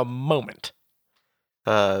in a moment.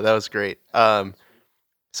 That was great. So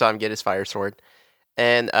I'm getting his fire sword.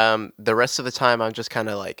 And the rest of the time, I'm just kind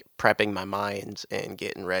of like prepping my mind and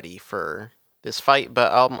getting ready for this fight.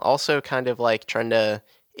 But I'm also kind of like trying to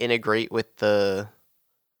integrate with the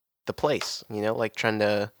place, you know, like trying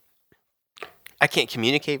to. I can't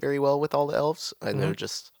communicate very well with all the elves. I know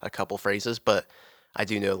just a couple phrases, but I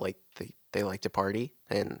do know like they like to party,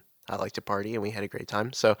 and I like to party, and we had a great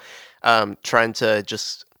time. So, trying to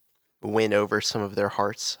just win over some of their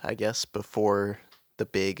hearts, I guess, before the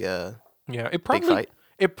big Yeah, big fight.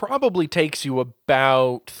 It probably takes you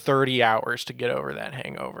about 30 hours to get over that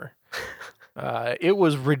hangover. It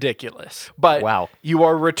was ridiculous. But Wow. you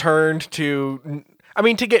are returned to, I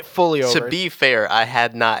mean, to get fully over To it. be fair, I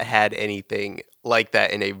had not had anything like that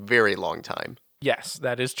in a very long time. Yes,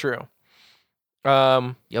 that is true.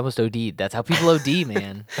 You almost OD'd. That's how people OD,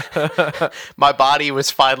 man. My body was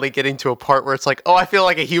finally getting to a part where it's like, oh, I feel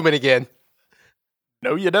like a human again.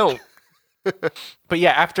 No, you don't. But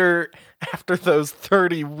yeah, after those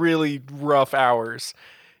 30 really rough hours,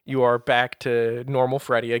 you are back to normal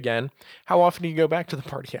Freddy again. How often do you go back to the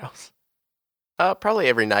party house? Probably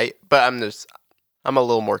every night, but I'm a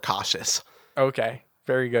little more cautious. Okay,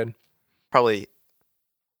 very good. Probably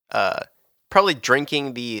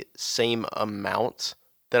drinking the same amount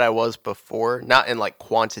that I was before, not in like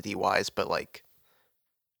quantity wise, but like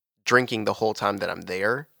drinking the whole time that I'm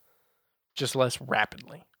there. Just less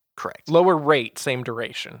rapidly. Correct. Lower rate, same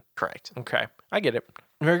duration. Correct. Okay, I get it.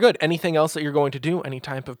 Very good. Anything else that you're going to do? Any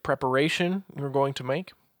type of preparation you're going to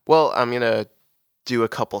make? Well, I'm gonna do a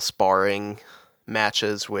couple sparring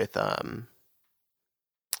matches with I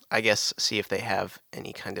guess see if they have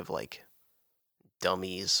any kind of like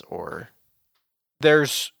dummies or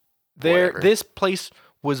whatever. This place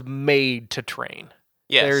was made to train.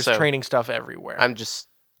 yeah. There's So training stuff everywhere. I'm just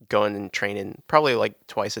going and training probably like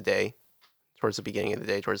twice a day, towards the beginning of the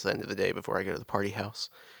day, towards the end of the day before I go to the party house,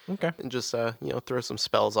 Okay. and just throw some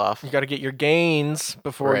spells off. You got to get your gains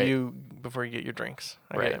before Right. you get your drinks.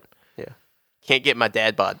 I Right. get Yeah. Can't get my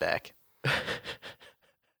dad bod back. it.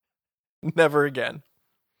 Never again.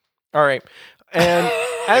 All right. And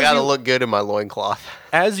I as gotta you, look good in my loincloth.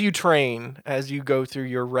 as you train, as you go through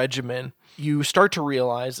your regimen, you start to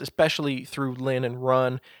realize, especially through Lin and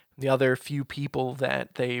Run, the other few people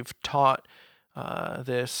that they've taught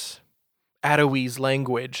this Ataoese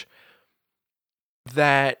language,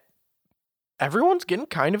 that everyone's getting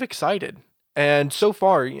kind of excited. And so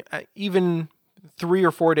far, even 3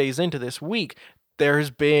 or 4 days into this week,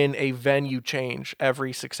 there's been a venue change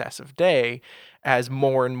every successive day as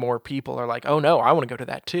more and more people are like, oh no, I want to go to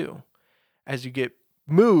that too. As you get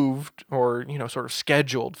moved or, sort of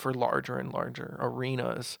scheduled for larger and larger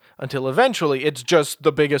arenas until eventually it's just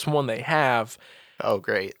the biggest one they have. Oh,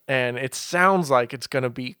 great. And it sounds like it's going to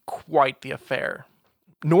be quite the affair.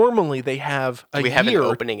 Normally they have a Do we year. have an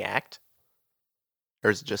opening act? Or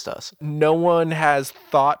is it just us? No one has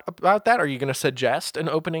thought about that. Are you going to suggest an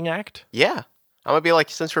opening act? Yeah. I'm going to be like,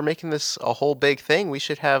 since we're making this a whole big thing, we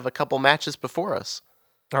should have a couple matches before us.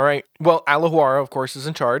 All right. Well, Alahuara, of course, is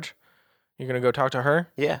in charge. You're going to go talk to her?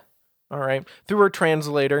 Yeah. All right. Through her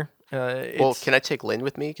translator. Well, can I take Lynn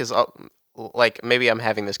with me? Because, maybe I'm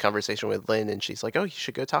having this conversation with Lynn, and she's like, oh, you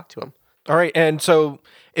should go talk to him. All right. And so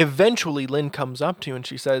eventually Lynn comes up to you and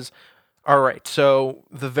she says, all right, so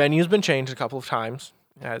the venue's been changed a couple of times,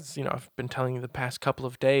 as, I've been telling you the past couple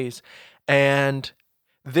of days. And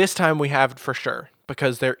this time we have it for sure,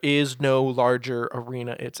 because there is no larger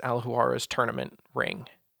arena. It's Alahuara's tournament ring.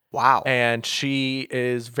 Wow. And she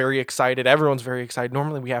is very excited. Everyone's very excited.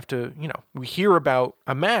 Normally we have to, we hear about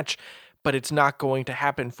a match, but it's not going to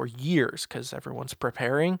happen for years because everyone's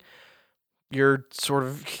preparing. Your sort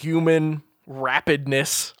of human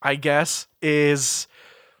rapidness, I guess, is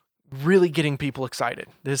really getting people excited.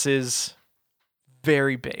 This is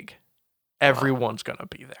very big. Everyone's going to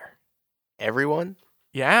be there. Everyone?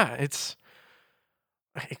 Yeah, it's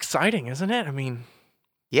exciting, isn't it? I mean,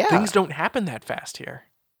 Yeah. things don't happen that fast here.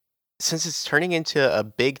 Since it's turning into a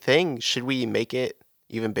big thing, should we make it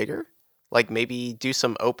even bigger? Like maybe do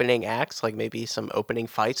some opening acts, like maybe some opening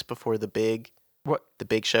fights before the big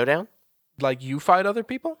showdown? Like you fight other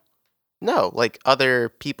people? No, like other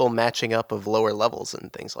people matching up of lower levels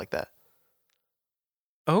and things like that.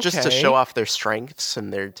 Okay. Just to show off their strengths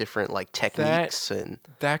and their different like techniques and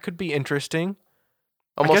that could be interesting.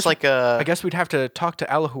 almost like a. I guess we'd have to talk to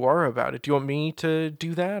Alahuara about it. Do you want me to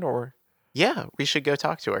do that or Yeah, we should go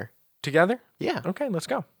talk to her. together? Yeah. Okay, let's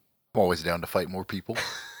go. I'm always down to fight more people.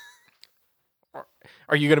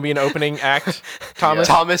 Are you going to be an opening act, Thomas?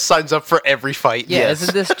 Thomas signs up for every fight. Yeah, yes.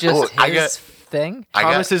 isn't this just Well, his thing?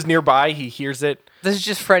 Thomas is nearby. He hears it. This is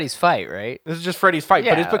just Freddy's fight, right? This is just Freddy's fight,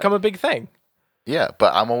 but it's Yeah. become a big thing. Yeah,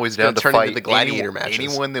 but I'm always down to turn into fight the gladiator matches.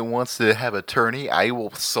 anyone that wants to have a tourney. I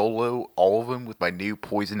will solo all of them with my new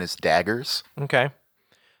poisonous daggers. Okay.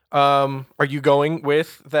 Are you going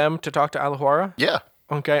with them to talk to Alahuara? Yeah.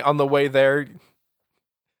 Okay, on the way there,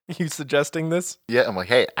 you suggesting this? Yeah, I'm like,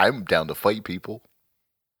 hey, I'm down to fight people.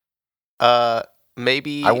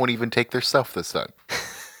 Maybe. I won't even take their stuff this time.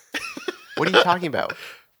 What are you talking about?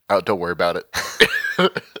 Oh, don't worry about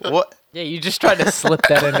it. What? Yeah, you just tried to slip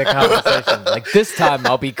that into conversation. Like, this time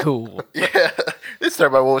I'll be cool. Yeah, this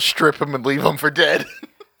time I won't strip him and leave him for dead.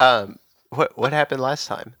 What happened last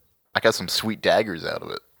time? I got some sweet daggers out of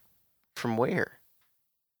it. From where?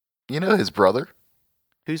 You know his brother?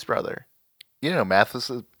 Whose brother? You know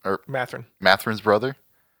Mathrin. Mathrin's brother?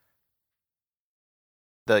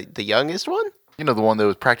 The youngest one? You know the one that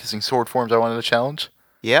was practicing sword forms I wanted to challenge?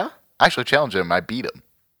 Yeah? I actually challenged him. I beat him.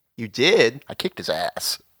 You did? I kicked his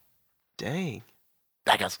ass. Dang.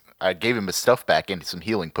 I gave him his stuff back and some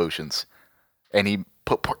healing potions. And he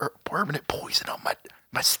put permanent poison on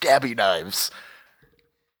my stabby knives.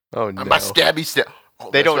 Oh no. My stabby stab.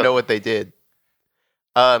 Oh, They don't know what they did.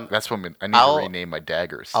 That's when I need to rename my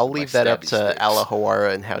daggers. I'll My leave that up stabby to sticks.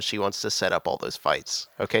 Alahuara and how she wants to set up all those fights.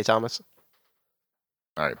 Okay, Thomas?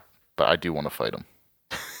 All right, but I do want to fight him.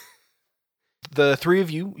 The three of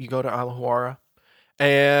you go to Alahuara,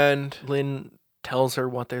 and Lynn tells her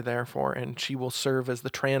what they're there for, and she will serve as the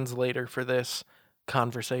translator for this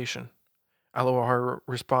conversation. Alahuara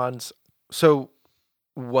responds, so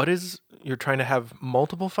you're trying to have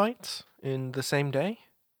multiple fights in the same day?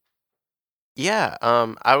 Yeah,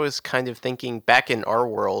 I was kind of thinking back in our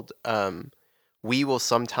world, we will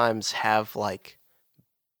sometimes have like,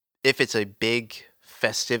 if it's a big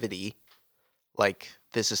festivity, like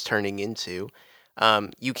this is turning into,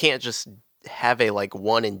 you can't just have a like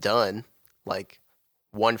one and done, like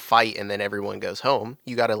one fight and then everyone goes home.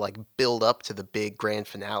 You got to like build up to the big grand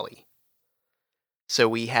finale. So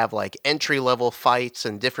we have like entry level fights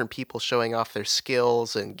and different people showing off their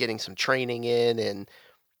skills and getting some training in and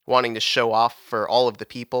wanting to show off for all of the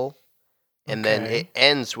people. And then Okay. it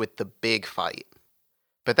ends with the big fight.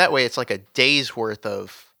 But that way it's like a day's worth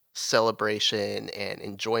of celebration and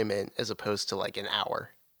enjoyment as opposed to like an hour.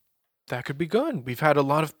 That could be good. We've had a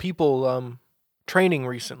lot of people training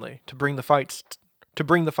recently to bring the fight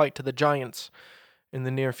to the Giants in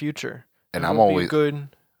the near future. And It I'm would be always a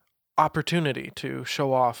good opportunity to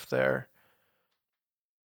show off their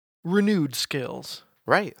renewed skills.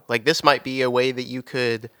 Right. Like this might be a way that you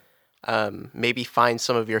could maybe find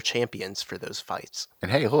some of your champions for those fights.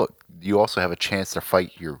 And hey, look, you also have a chance to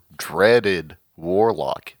fight your dreaded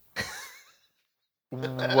warlock.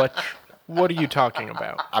 What are you talking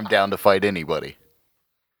about? I'm down to fight anybody.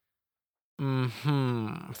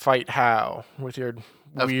 Fight how? With your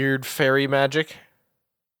weird fairy magic?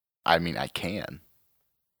 I mean, I can.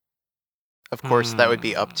 Of course, that would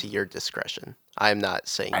be up to your discretion. I'm not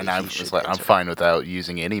saying And that I'm you should just like, I'm enter. fine without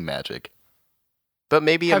using any magic. But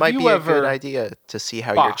maybe it Have might you be a ever good idea to see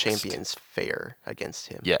how your boxed? champions fare against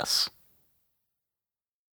him. Yes.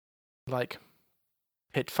 Like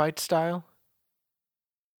pit fight style?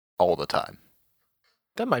 All the time.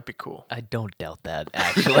 That might be cool. I don't doubt that,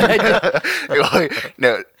 actually. I don't-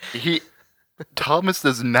 No, Thomas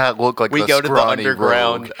does not look like We the go to the scrawny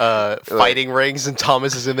underground rogue. fighting rings, and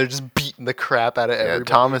Thomas is in there just beating the crap out of Yeah,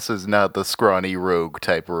 everybody. Thomas is not the scrawny rogue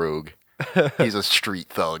type rogue. He's a street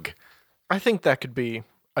thug. I think that could be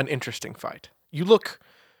an interesting fight. You look,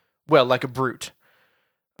 well, like a brute.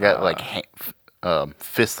 Got like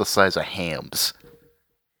fists the size of hams.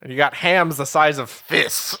 And you got hams the size of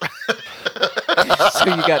Fists. So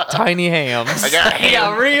you got tiny hams. I got ham.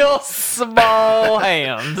 Yeah, real small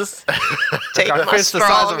hams. Take got my fists the size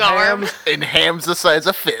strong of arm. hams. And hams the size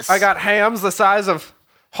of fists. I got hams the size of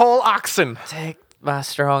whole oxen. Take my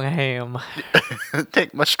strong ham.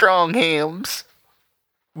 Take my strong hams.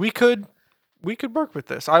 We could work with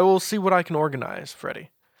this. I will see what I can organize, Freddy.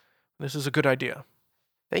 This is a good idea.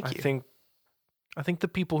 Thank I you. think the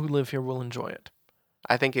people who live here will enjoy it.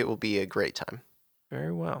 I think it will be a great time.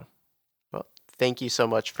 Very well. Well, thank you so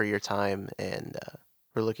much for your time, and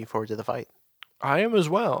we're looking forward to the fight. I am as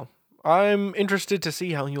well. I'm interested to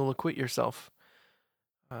see how you'll acquit yourself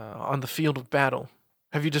on the field of battle.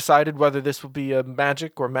 Have you decided whether this will be a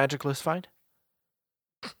magic or magicless fight?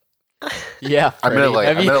 Yeah, I'm gonna Freddy.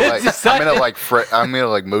 Have you decided? I'm gonna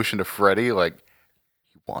like motion to Freddy like,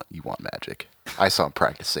 you want magic. I saw him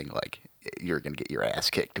practicing like you're gonna get your ass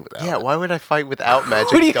kicked without. Yeah, it. why would I fight without What are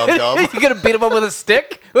magic, you dum dum? You gonna beat him up with a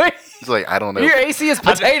stick? Wait, He's like, I don't know. your AC is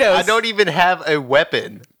potatoes. I don't even have a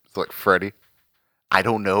weapon. It's like, Freddy, I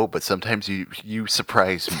don't know, but sometimes you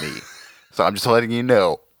surprise me. So I'm just letting you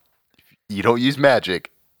know. If you don't use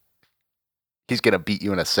magic, he's gonna beat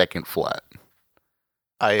you in a second flat.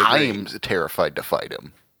 I I agree. am terrified to fight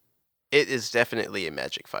him. It is definitely a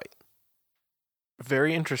magic fight.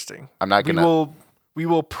 Very interesting. I'm not gonna. We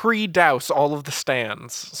will pre-douse all of the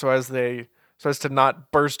stands so as to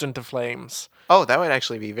not burst into flames. Oh, that would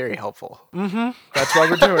actually be very helpful. That's why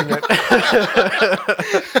we're doing it.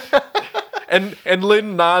 And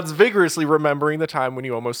Lynn nods vigorously, remembering the time when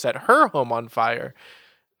you almost set her home on fire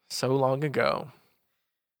so long ago.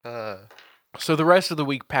 So the rest of the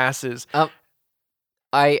week passes.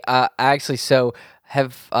 I actually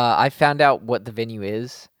have I found out what the venue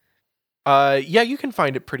is. Yeah, you can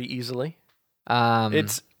find it pretty easily.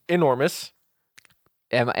 It's enormous.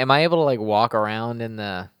 Am I able to like walk around in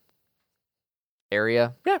the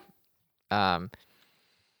area? Yeah.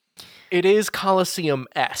 It is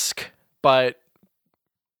Colosseum-esque, but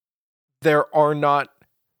there are not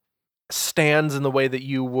stands in the way that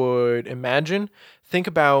you would imagine. Think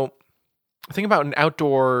about an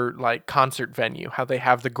outdoor like concert venue, how they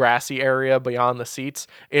have the grassy area beyond the seats.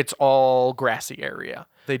 It's all grassy area.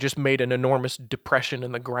 They just made an enormous depression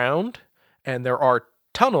in the ground, and there are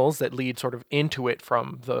tunnels that lead sort of into it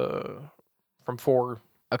from four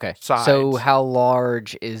Okay. sides. So how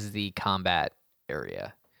large is the combat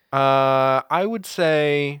area? I would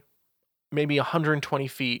say maybe 120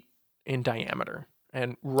 feet in diameter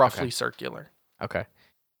and roughly Okay. circular. Okay.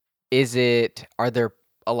 Are there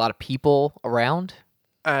a lot of people around?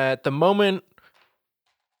 At the moment,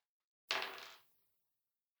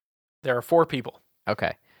 there are 4 people.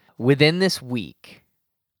 Okay. Within this week,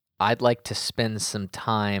 I'd like to spend some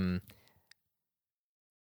time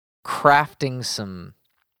crafting some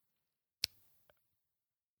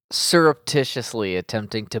surreptitiously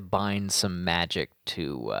attempting to bind some magic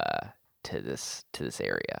to this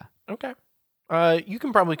area. Okay. You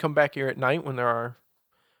can probably come back here at night when there are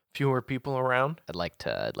fewer people around. I'd like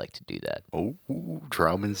to do that. Oh,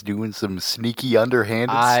 Drummond's doing some sneaky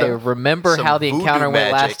underhanded I stuff. remember Some how the voodoo encounter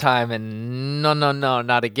went magic. last time, and no,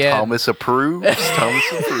 not again. Thomas approves. Thomas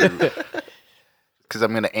approves. Because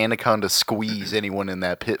I'm gonna anaconda squeeze anyone in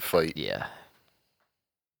that pit fight. Yeah.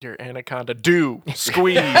 Your anaconda do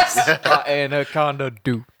squeeze. My anaconda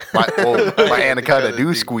do. My anaconda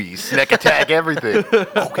do squeeze. Sneak attack everything.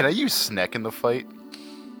 Oh, can I use Sneak in the fight?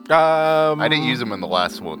 I didn't use him in the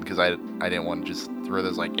last one because I didn't want to just throw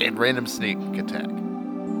those like and random snake attack.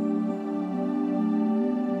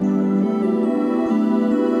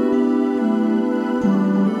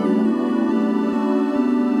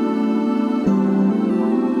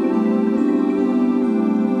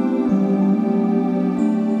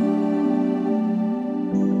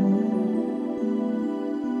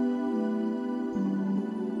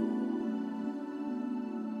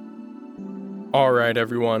 All right,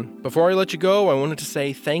 everyone. Before I let you go, I wanted to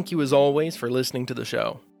say thank you as always for listening to the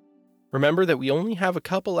show. Remember that we only have a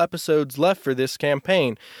couple episodes left for this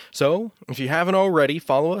campaign, so if you haven't already,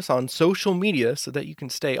 follow us on social media so that you can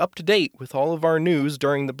stay up to date with all of our news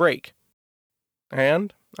during the break.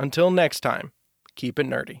 And until next time, keep it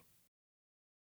nerdy.